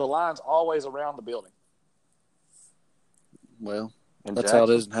go there, the line's always around the building. Well, In that's Jackson. how it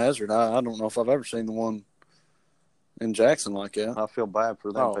is in Hazard. I don't know if I've ever seen the one in Jackson like that. I feel bad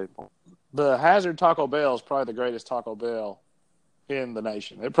for them people. The Hazard Taco Bell is probably the greatest Taco Bell in the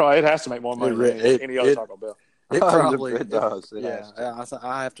nation. It has to make more money than any other Taco Bell. It probably it does. It yeah, has to.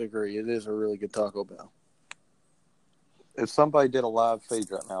 I have to agree. It is a really good Taco Bell. If somebody did a live feed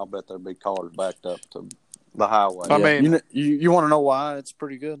right now, I bet there'd be cars backed up to the highway. I mean- you want to know why it's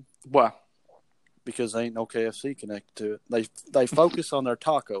pretty good? Why? Because there ain't no KFC connected to it. They focus on their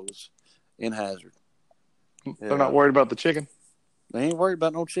tacos in Hazard. They're not worried about the chicken? They ain't worried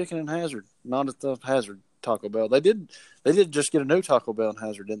about no chicken in Hazard. Not at the Hazard Taco Bell. They did just get a new Taco Bell in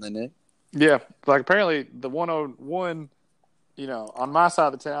Hazard, didn't they, Nick? Yeah. Like apparently the 101, on my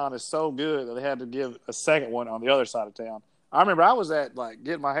side of the town is so good that they had to give a second one on the other side of town. I remember I was at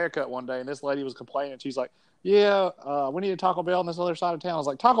getting my hair cut one day, and this lady was complaining. She's like, "Yeah, we need a Taco Bell on this other side of town." I was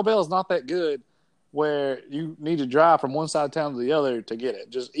like, "Taco Bell is not that good, where you need to drive from one side of town to the other to get it.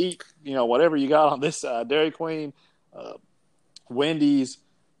 Just eat, whatever you got on this side: Dairy Queen, Wendy's,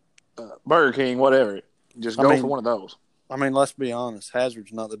 Burger King, whatever. Just go for one of those." I mean, let's be honest.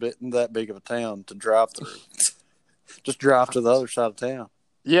 Hazard's not that big of a town to drive through. Just drive to the other side of town.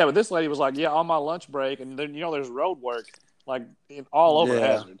 Yeah, but this lady was like, "Yeah, on my lunch break," and then there's road work all over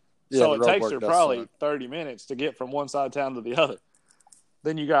Hazard. So it takes her probably 30 minutes to get from one side of town to the other.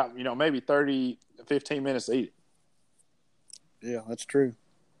 Then you got, maybe 30, 15 minutes to eat. Yeah, that's true.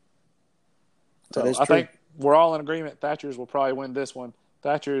 So I think we're all in agreement. Thatcher's will probably win this one.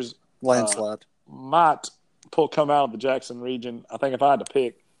 Thatcher's landslide might come out of the Jackson region. I think if I had to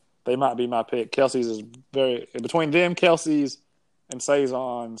pick, they might be my pick. Kelsey's is between them, Kelsey's, and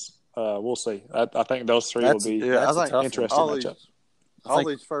Saison's. We'll see. I think those three will be interesting matchups. All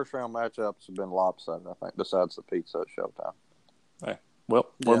these first round matchups have been lopsided, I think, besides the pizza at Showtime. Hey, well,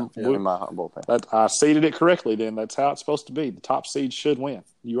 in my humble opinion. I seeded it correctly then. That's how it's supposed to be. The top seed should win.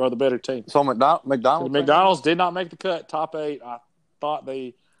 You are the better team. So McDonald's did not make the cut, top 8. I thought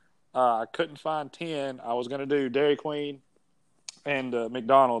I couldn't find 10. I was going to do Dairy Queen and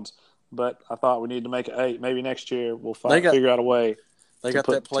McDonald's, but I thought we needed to make it 8. Maybe next year we'll figure out a way. They got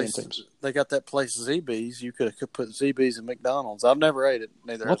that place. They got that place ZB's. You could put ZB's and McDonald's. I've never ate it.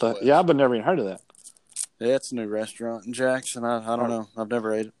 Neither. Yeah, I've never even heard of that. Yeah, it's a new restaurant in Jackson. I don't know. I've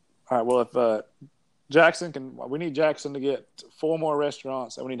never ate it. All right. Well, if Jackson we need Jackson to get 4 more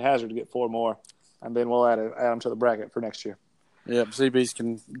restaurants, and we need Hazard to get 4 more, and then we'll add them to the bracket for next year. Yep, ZB's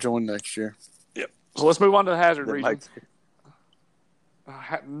can join next year. Yep. So let's move on to the Hazard region.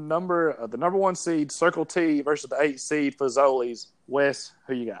 The number 1 seed, Circle T, versus the 8 seed, Fazoli's. Wes,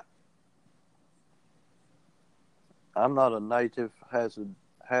 who you got? I'm not a native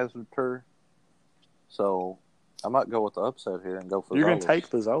Hazarder, so I might go with the upset here and go for. You're going to take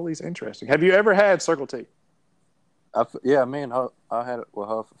Fazoli's? Interesting. Have you ever had Circle T? Yeah, me and Huff, I had it with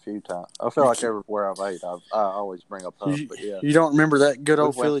Huff a few times. I feel like everywhere I've ate, I always bring up Huff. But yeah, you don't remember that good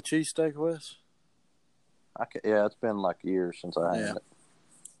old Philly cheesesteak, Wes? Yeah, it's been like years since I had it.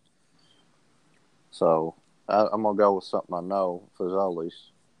 So I'm gonna go with something I know,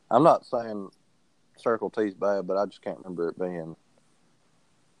 Fazoli's. I'm not saying Circle T's bad, but I just can't remember it being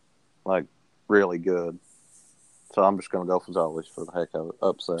like really good. So I'm just gonna go Fazoli's for the heck of it.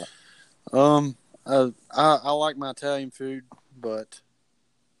 Upset. I like my Italian food, but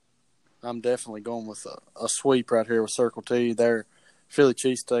I'm definitely going with a sweep right here with Circle T. Their Philly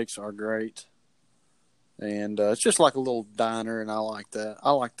cheesesteaks are great, and it's just like a little diner, and I like that.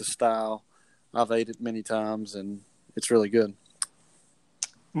 I like the style. I've ate it many times, and it's really good.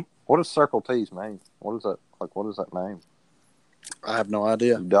 What does Circle T's mean? What is that? What is that name? I have no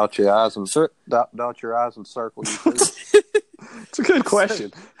idea. You dot your I's and circle your T's. It's a good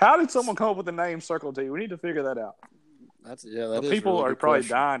question. How did someone come up with the name Circle T? We need to figure that out. People are probably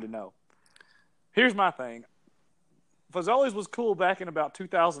dying to know. Here's my thing. Fazoli's was cool back in about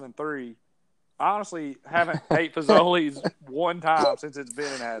 2003. I honestly haven't ate Fazoli's one time since it's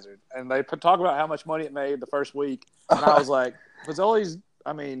been in Hazard. And they talk about how much money it made the first week. And I was like, Fazoli's,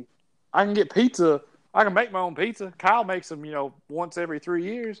 I mean, I can get pizza. I can make my own pizza. Kyle makes them, once every 3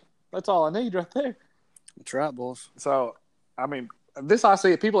 years. That's all I need right there. That's right, boys. So, I mean, I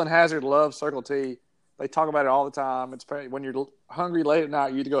see it. People in Hazard love Circle T. They talk about it all the time. It's when you're hungry late at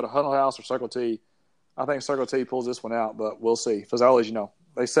night, you either go to Huddle House or Circle T. I think Circle T pulls this one out, but we'll see. Fazoli's,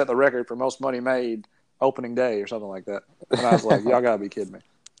 they set the record for most money made opening day or something like that. And I was like, y'all got to be kidding me.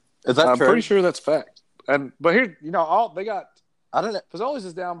 Is that true? I'm pretty sure that's fact. But here, they got – I didn't – Fazoli's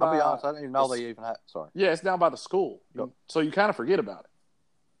is down by – I'll be honest, I didn't even know they even had – sorry. Yeah, it's down by the school. So you kind of forget about it.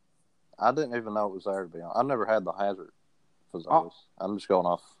 I didn't even know it was there, to be honest. I've never had the Hazard Fazoli's. I'm just going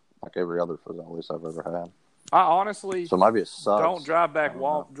off like every other Fazoli's I've ever had. I honestly so maybe it sucks. Don't drive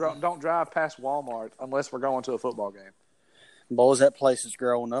don't drive past Walmart unless we're going to a football game. Boys, that place is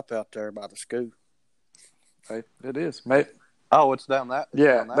growing up out there by the school. Hey, it is. Oh, it's down that?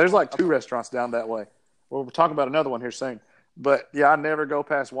 There's like 2 restaurants down that way. We'll talk about another one here soon. But, yeah, I never go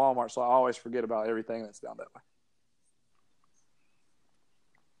past Walmart, so I always forget about everything that's down that way.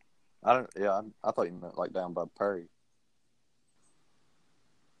 I thought you meant like down by Perry.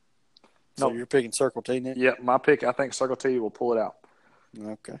 So you're picking Circle T now? Yeah, my pick, I think Circle T will pull it out.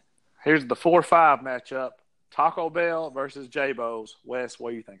 Okay. Here's the 4-5 matchup. Taco Bell versus J-Bo's. Wes,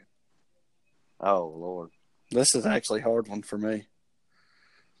 what are you thinking? Oh, Lord. This is actually a hard one for me.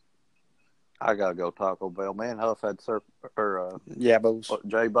 I gotta go Taco Bell. Man, Huff had Yabos.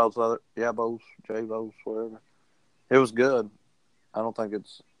 J-Bo's J-Bo's, whatever. It was good. I don't think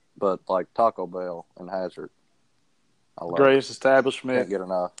it's, but like Taco Bell and Hazard, I love Greatest it. establishment, Can't get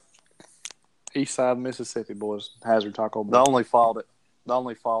enough. East Side Mississippi, boys. Hazard Taco The Bell. only fault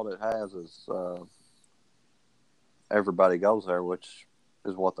it has is everybody goes there, which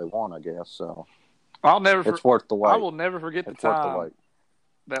is what they want, I guess. So it's worth the wait. I will never forget the It's worth the time wait.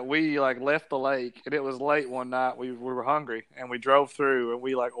 that we left the lake, and it was late one night. We were hungry, and we drove through, and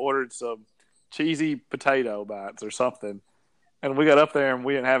we ordered some cheesy potato bites or something. And we got up there, and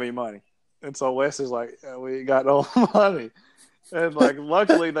we didn't have any money. And so Wes is like, we ain't got no money. And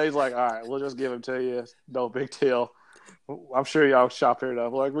luckily they's like, all right, we'll just give them to you. No big deal. I'm sure y'all shop here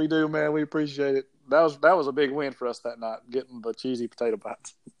enough. Like, we do, man. We appreciate it. That was a big win for us that night, getting the cheesy potato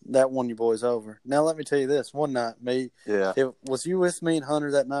bites. That won you boys over. Now let me tell you this. One night, was you with me and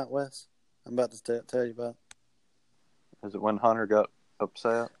Hunter that night, Wes? I'm about to tell you about. Is it when Hunter got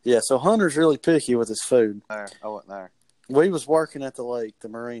upset? Yeah, so Hunter's really picky with his food. I wasn't there. We was working at the lake, the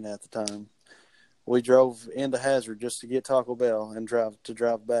marina at the time. We drove into Hazard just to get Taco Bell and drive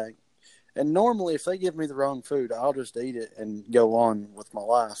back. And normally, if they give me the wrong food, I'll just eat it and go on with my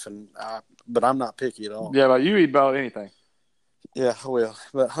life. But I'm not picky at all. Yeah, but you eat about anything. Yeah, I will.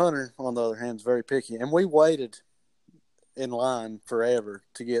 But Hunter, on the other hand, is very picky. And we waited in line forever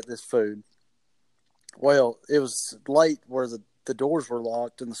to get this food. Well, it was late where the doors were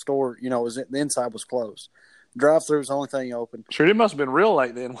locked and the store, the inside was closed. Drive-through was the only thing open. Sure, it must have been real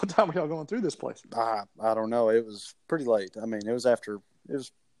late then. What time were y'all going through this place? I don't know. It was pretty late. I mean, it was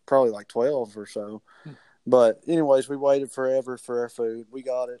probably like 12 or so. But anyways, we waited forever for our food. We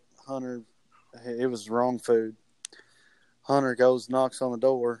got it. Hunter, it was the wrong food. Hunter knocks on the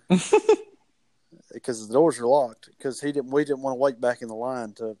door because the doors are locked because we didn't want to wait back in the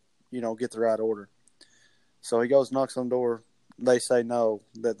line to, get the right order. So he knocks on the door. They say no,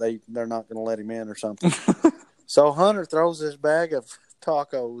 that they're not going to let him in or something. So Hunter throws this bag of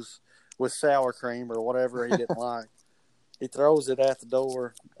tacos with sour cream or whatever he didn't like. He throws it at the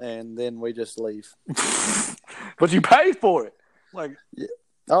door, and then we just leave. But you paid for it. Yeah.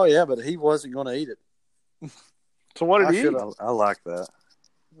 Oh, yeah, but he wasn't going to eat it. So what did he eat? I like that.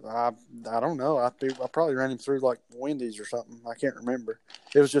 I don't know. I probably ran him through Wendy's or something. I can't remember.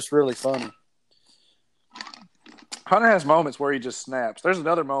 It was just really funny. Hunter has moments where he just snaps. There's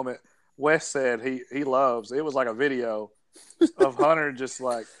another moment Wes said he loves. It was like a video of Hunter just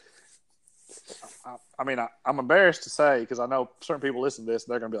I'm embarrassed to say because I know certain people listen to this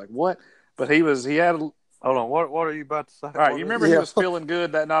and they're going to be like, what? But he had. Hold on. What are you about to say? All right. You remember he was feeling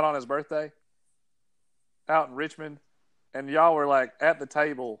good that night on his birthday out in Richmond? And y'all were at the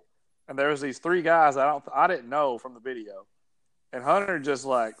table and there was these three guys I didn't know from the video. And Hunter just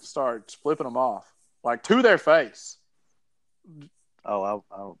started flipping them off to their face. Oh,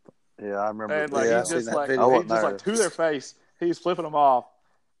 I remember. And he just to their face, he's flipping them off,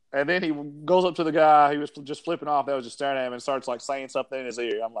 and then he goes up to the guy he was just flipping off that was just staring at him and starts saying something in his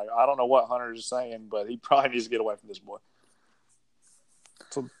ear. I'm I don't know what Hunter is saying, but he probably needs to get away from this boy.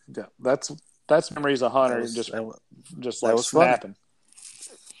 So yeah, that's memories of Hunter just snapping.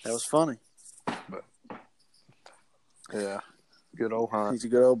 That was funny. But, yeah, good old Hunt. He's a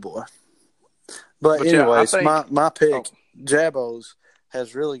good old boy. But anyways, my pick, Jabos,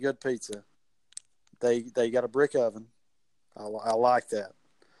 has really good pizza. They got a brick oven. I like that.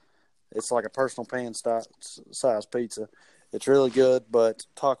 It's like a personal pan size pizza. It's really good, but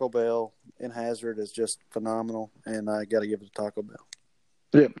Taco Bell in Hazard is just phenomenal, and I got to give it to Taco Bell.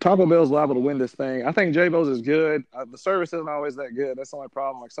 Yeah, Taco Bell's liable to win this thing. I think J-Bo's is good. The service isn't always that good. That's the only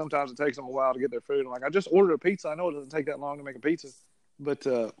problem. Sometimes it takes them a while to get their food. I just ordered a pizza. I know it doesn't take that long to make a pizza. But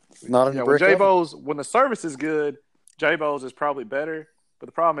not in the brick J-Bo's, when the service is good, J-Bo's is probably better. But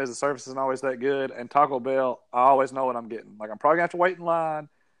the problem is the service isn't always that good. And Taco Bell, I always know what I'm getting. I'm probably going to have to wait in line.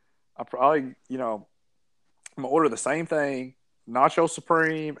 I'm going to order the same thing, Nacho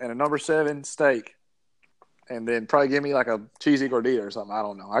Supreme and a number 7 steak. And then probably give me a cheesy gordita or something. I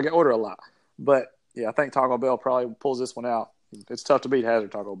don't know. I can order a lot. But, yeah, I think Taco Bell probably pulls this one out. It's tough to beat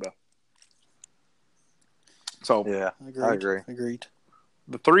Hazard Taco Bell. So, yeah, I agree. Agreed.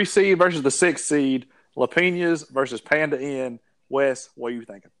 The 3 seed versus the 6 seed, La Piña's versus Panda Inn. Wes, what are you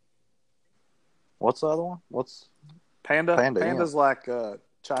thinking? What's the other one? What's Panda? Panda's Inn. Like a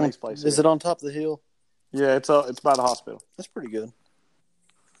Chinese place. Is it on top of the hill? Yeah, it's by the hospital. That's pretty good.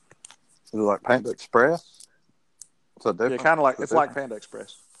 Is it like Panda Express? What's that different? Yeah, kind of it's like Panda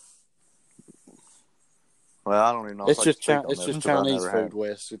Express. Well, I don't even know It's if I can just speak on it's this just because I Chinese never had food, it.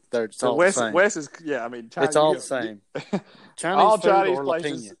 Wes. It's So all the same. Wes is I mean It's all the same. Chinese all food Chinese or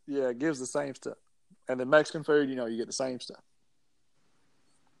places, lapina. gives the same stuff, and then Mexican food, you get the same stuff.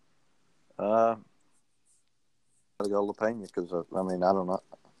 Uh, I go La Pena because I mean I don't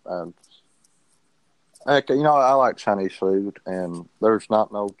know. Heck, I like Chinese food, and there's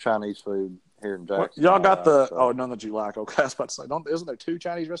not no Chinese food here in Well, Jackson. y'all got Colorado, the none that you like. Okay, I was about to say, isn't there 2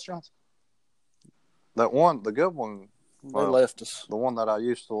 Chinese restaurants? that one, the good one. They Well, left us. the one that I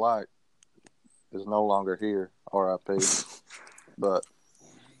used to like is no longer here. R.I.P. but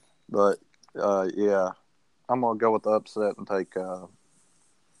yeah, I'm gonna go with the upset and take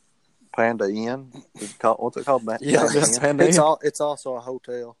Panda Inn. What's it called? Yeah, Panda Inn. Panda it's Inn. it's also a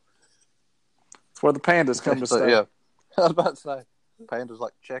hotel. It's where the pandas come to So, stay. yeah, I was about to say, Pandas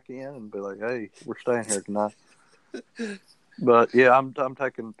like check in and be like, "Hey, we're staying here tonight." But yeah, I'm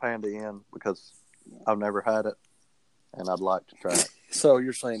taking Panda Inn because I've never had it, and I'd like to try it. So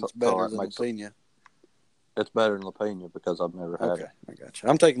you're saying it's better that than makes lapina? It's better than La Pena because I've never had Okay, it. I got you.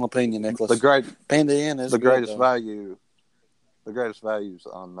 I'm taking lapina, Nicholas. Panda Inn is the good, greatest though. value. The greatest value is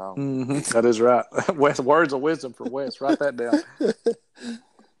unknown. Mm-hmm. That is right. Wes, words of wisdom for Wes. Write that down.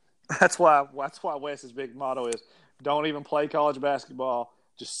 That's why Wes's big motto is don't even play college basketball.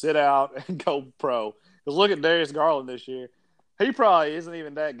 Just sit out and go pro. Because look at Darius Garland this year. He probably isn't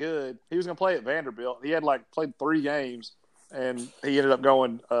even that good. He was going to play at Vanderbilt. He had played 3 games, and he ended up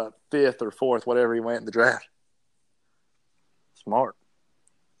going 5th or 4th, whatever he went in the draft. Smart.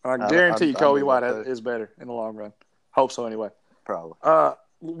 I guarantee you Kobe do White that too. is better in the long run. Hope so anyway. Probably.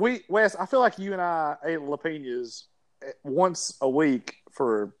 Wes, I feel like you and I ate lapinas once a week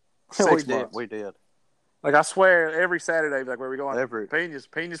for 6 months. We did. Like, I swear, every Saturday, where we going? Every. Pinas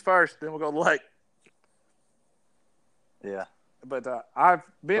first, then we'll go to the lake. Yeah. But I've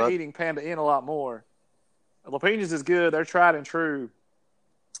been eating Panda Inn a lot more. Lapinas is good. They're tried and true.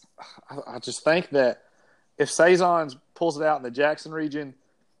 I just think that if Saison's pulls it out in the Jackson region,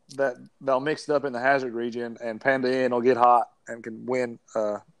 that they'll mix it up in the Hazard region, and Panda Inn will get hot and can win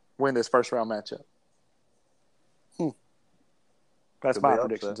this first round matchup. That's Could my be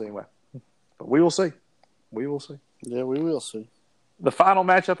predictions upset. anyway. But we will see. We will see. Yeah, we will see. The final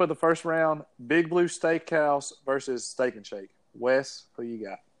matchup of the first round: Big Blue Steakhouse versus Steak and Shake. Wes, who you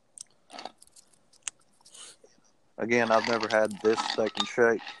got? Again, I've never had this Steak and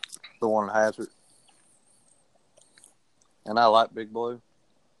Shake, the one in Hazard, and I like Big Blue,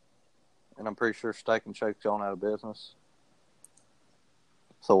 and I'm pretty sure Steak and Shake's gone out of business.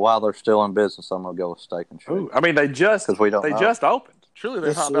 So while they're still in business, I'm gonna go with Steak and Shake. Ooh, I mean, they just opened. Truly,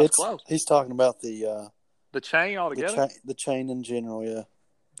 they're not about to close. He's talking about the chain altogether. The chain in general. Yeah.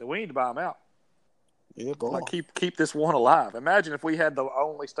 We need to buy them out. Yeah, boy. Like keep this one alive. Imagine if we had the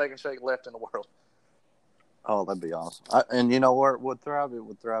only Steak and Shake left in the world. Oh, that'd be awesome. And you know where it would thrive? It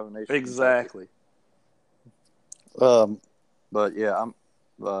would thrive in Eastern Exactly. But yeah,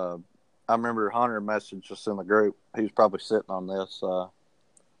 I remember Hunter messaged us in the group. He was probably sitting on this.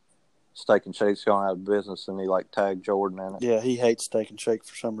 Steak and Shake's going out of business, and he tagged Jordan in it. Yeah, he hates Steak and Shake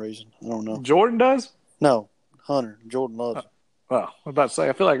for some reason. I don't know. Jordan does? No, Hunter. Jordan loves it. Well, I was about to say,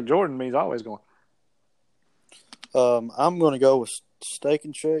 I feel like Jordan means always going. I'm going to go with Steak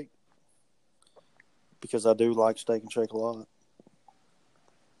and Shake because I do like Steak and Shake a lot.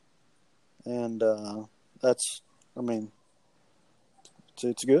 And it's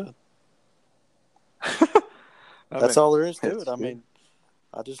good. That's all there is to it. I mean,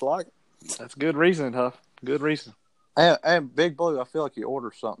 I just like it. That's good reasoning, Huff. Good reason. And Big Blue, I feel like you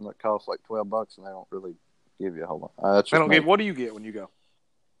order something that costs like $12 and they don't really give you a whole lot. They don't give. What do you get when you go?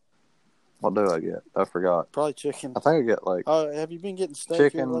 What do I get? I forgot. Probably chicken. I think I get have you been getting steak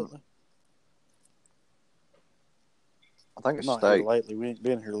chicken here lately? I think it's Not steak. here lately. We ain't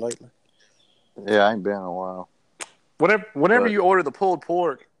been here lately. Yeah, I ain't been in a while. Whenever you order the pulled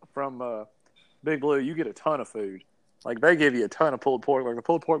pork from Big Blue, you get a ton of food. Like, they give you a ton of pulled pork, like the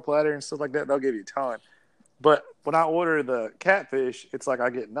pulled pork platter and stuff like that. They'll give you a ton. But when I order the catfish, it's like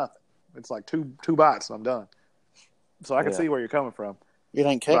I get nothing. It's like two bites and I'm done. So I can see where you're coming from. It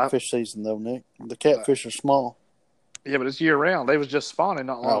ain't catfish season though, Nick. The catfish are small. Yeah, but it's year round. They was just spawning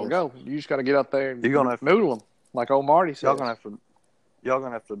not long ago. You just got to get up there and noodle them, like old Marty said. Y'all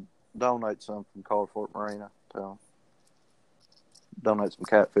gonna have to donate some from Carl Fort Marina. Donate some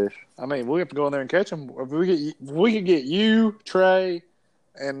catfish. I mean, we have to go in there and catch them. If we could get you, Trey,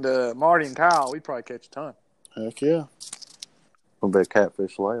 and Marty and Kyle, we'd probably catch a ton. Heck yeah. A little bit of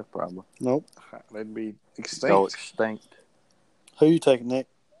catfish left, probably. Nope. They'd be extinct. Go extinct. Who you taking, Nick?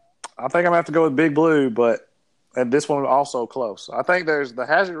 I think I'm going to have to go with Big Blue, and this one also close. I think the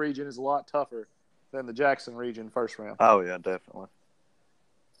Hazard region is a lot tougher than the Jackson region first round. Oh yeah, definitely.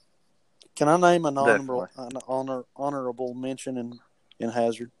 Can I name an Definitely. honorable mention in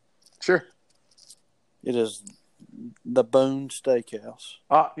Hazard? Sure. It is the Boone Steakhouse.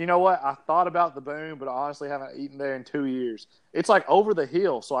 You know what? I thought about the Boone, but I honestly haven't eaten there in 2 years. It's like over the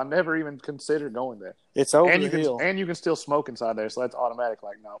hill, so I never even considered going there. It's over and the hill. And you can still smoke inside there, so that's automatic.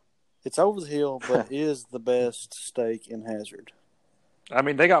 Like, no. It's over the hill, but is the best steak in Hazard. I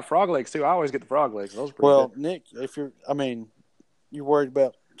mean, they got frog legs, too. I always get the frog legs. Those are pretty Well, good. Nick, you're worried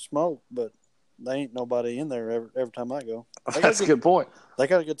about smoke, but there ain't nobody in there every time I go. That's a good point. They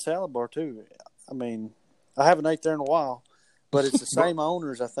got a good salad bar, too. I mean, I haven't ate there in a while, but it's the same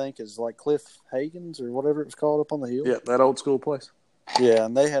owners, I think, as like Cliff Hagen's or whatever it was called up on the hill. Yeah, that old school place. Yeah,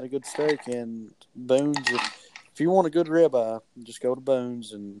 and they had a good steak. And Boone's, if you want a good ribeye, just go to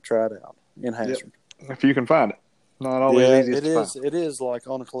Boone's and try it out in Hazard. Yep. If you can find it. Not always easy to find. It is like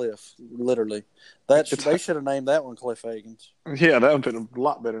on a cliff, literally. They should have named that one Cliff Hagen's. Yeah, that would have been a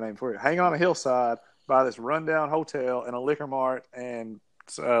lot better name for it. Hang on a hillside by this rundown hotel and a liquor mart and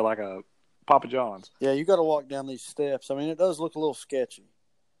like a Papa John's. Yeah, you got to walk down these steps. I mean, it does look a little sketchy,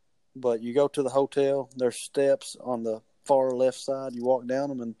 but you go to the hotel. There's steps on the far left side. You walk down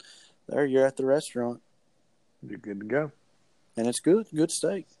them, and there you're at the restaurant. You're good to go. And it's good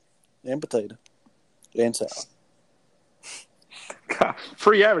steak and potato and salad. God,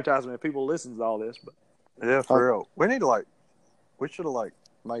 free advertisement if people listen to all this, but yeah, for real. We should have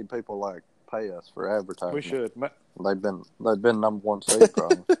made people pay us for advertising. We should. They've been number one seed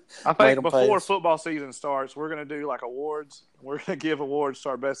probably. I think before football season starts, we're going to do awards. We're going to give awards to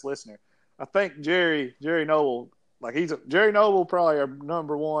our best listener. I think Jerry Noble, Jerry Noble probably our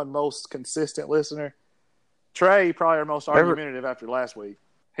number one most consistent listener. Trey probably our most argumentative after last week.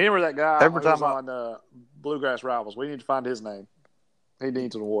 Him or that guy every time on Bluegrass Rivals. We need to find his name. He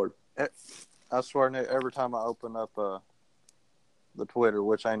needs an award. I swear, Nick, every time I open up the Twitter,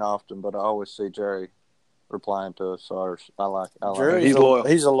 which ain't often, but I always see Jerry replying to us. So I like Jerry. He's loyal.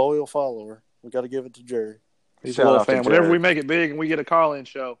 He's a loyal follower. We got to give it to Jerry. He's a loyal fan. Whenever we make it big and we get a call-in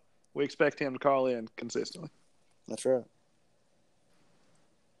show, we expect him to call in consistently. That's right.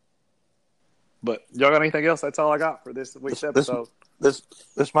 But y'all got anything else? That's all I got for this week's episode. This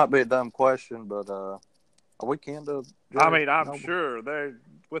might be a dumb question, but are we kin to Jerry? I mean, I'm sure they're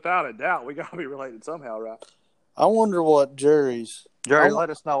without a doubt we got to be related somehow, right? I wonder what Jerry's. Jerry,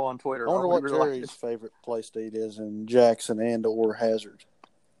 let us know on Twitter. I wonder what Jerry's favorite place to eat is in Jackson and or Hazard.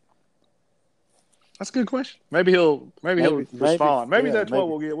 That's a good question. Maybe he'll respond. Maybe that's what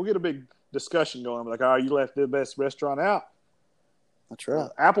we'll get. We'll get a big discussion going. Like, you left the best restaurant out. That's right.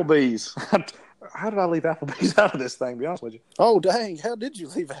 Applebee's. How did I leave Applebee's out of this thing, to be honest with you? Oh, dang. How did you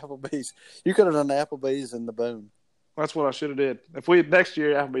leave Applebee's? You could have done Applebee's and the Boone. That's what I should have did. If we next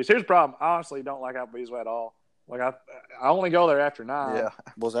year Applebee's. Here's the problem. I honestly don't like Applebee's at all. I only go there after 9. Yeah.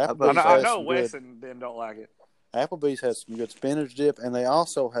 Was Applebee's I know Wes and them don't like it. Applebee's has some good spinach dip, and they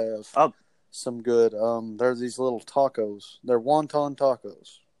also have some good there's these little tacos. They're wonton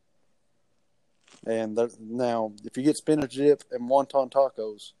tacos. And now if you get spinach dip and wonton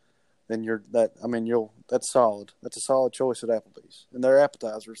tacos, then that's solid. That's a solid choice at Applebee's. And they're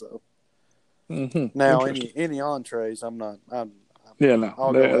appetizers though. Mm-hmm. Now any entrees, I'm not. I'll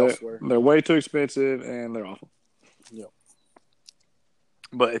go elsewhere. They're way too expensive and they're awful. Yep.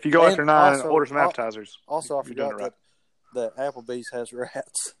 But if you go after 9 and order some appetizers, also I forgot that Applebee's has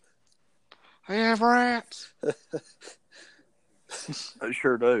rats. They have rats. They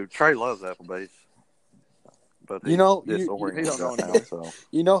sure do. Trey loves Applebee's. But he don't know now. So.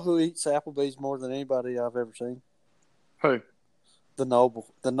 You know who eats Applebee's more than anybody I've ever seen? Who? The Noble,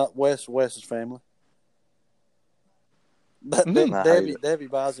 Wes's family. Debbie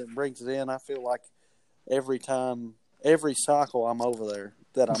buys it and brings it in. I feel like every cycle I'm over there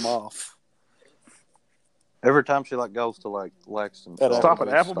that I'm off. Every time she goes to Lexington. Stop at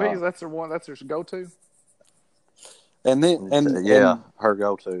Applebee's. That's their one. That's their go-to. And then her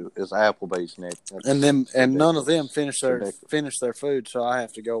go-to is Applebee's, Nick. And none of them finish their food, so I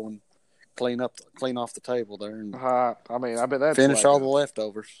have to go and clean off the table there. And I bet that's finish all the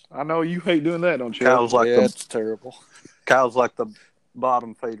leftovers. I know you hate doing that, don't you? Kyle's it's terrible. Kyle's like the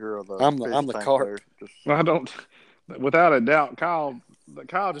bottom feeder of the. I'm the cart. I don't. Without a doubt, Kyle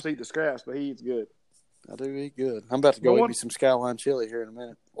just eats the scraps, but he eats good. I do eat good. I'm about to go eat me some Skyline chili here in a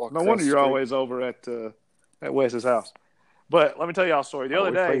minute. No wonder you're always over at Wes's house. But let me tell y'all a story. The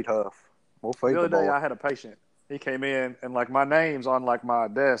other day, I had a patient. He came in and my name's on my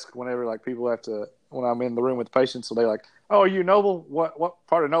desk whenever people have to when I'm in the room with the patient. So they're like, "Oh, are you Noble? What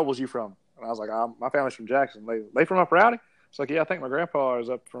part of Noble's you from?" And I was like, "My family's from Jackson." They from up Rowdy? It's like, yeah, I think my grandpa is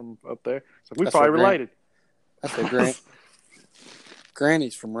up from up there. It's like, we That's probably their gran- related. That's their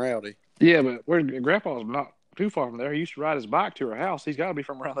granny's from Rowdy. Yeah, but grandpa's not too far from there. He used to ride his bike to her house. He's got to be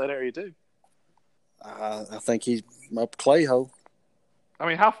from around that area too. I think he's up Clayho. I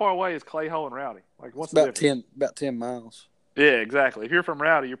mean, how far away is Clayho and Rowdy? Like, what's It's the difference? about 10 miles. Yeah, exactly. If you're from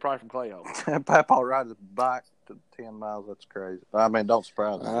Rowdy, you're probably from Clayho. Papa rides his bike to 10 miles. That's crazy. I mean, don't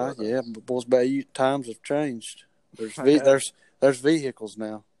surprise me. Yeah, but boys, times have changed. There's Yeah. there's vehicles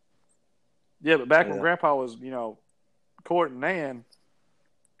now. Yeah, but back when Grandpa was, courting Nan,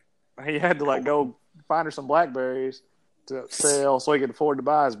 he had to go find her some blackberries to sell so he could afford to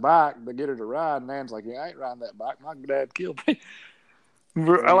buy his bike to get her to ride. And Nan's like, yeah, I ain't riding that bike. My dad killed me.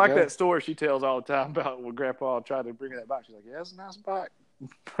 I like that story she tells all the time about when Grandpa tried to bring her that bike. She's like, yeah, it's a nice bike.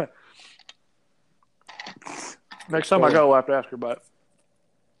 Next time I go, I'll have to ask her about it.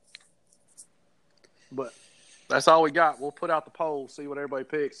 But that's all we got. We'll put out the poll, see what everybody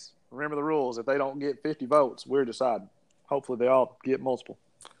picks. Remember the rules. If they don't get 50 votes, we're deciding. Hopefully they all get multiple.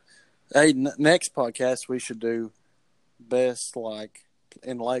 Hey, next podcast we should do best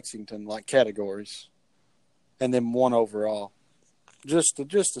in Lexington categories, and then one overall, just to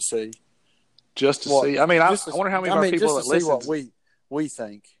see. Just to see. I mean, I wonder how many of our people that listen. What we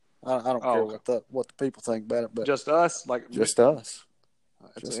think. I don't care what the people think about it, but just us, just us.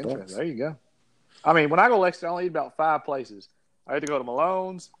 That's interesting. There you go. I mean, when I go to Lexington, I only eat about 5 places. I had to go to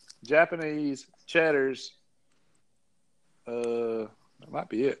Malone's, Japanese, Cheddar's. That might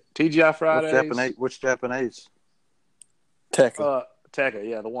be it. TGI Fridays. Which Japanese? Tekka. Tekka,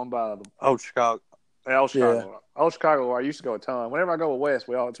 yeah, the one by the Old Chicago. Old Chicago. Yeah. Old Chicago, where I used to go a ton. Whenever I go west,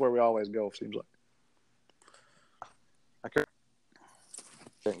 it's where we always go. It seems like. I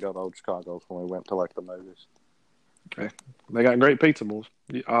couldn't go to Old Chicago when we went to the movies. Okay, they got great pizza bowls.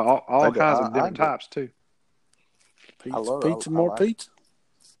 All kinds of different types too. Pizza.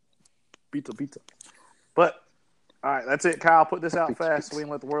 Pizza. But all right, that's it. Kyle, put this out fast so we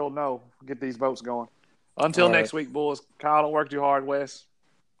can let the world know. Get these votes going. Until next week, boys. Kyle, don't work too hard, Wes.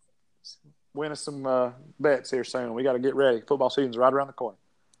 Win us some bets here soon. We got to get ready. Football season's right around the corner.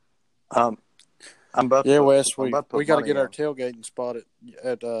 Wes, we got to get our tailgating spot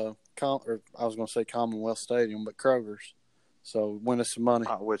at I was going to say Commonwealth Stadium, but Kroger's. So win us some money.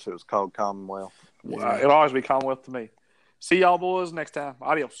 I wish it was called Commonwealth. It'll always be Commonwealth to me. See y'all boys next time.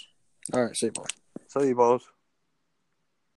 Adios. All right, see you boys. See you boys.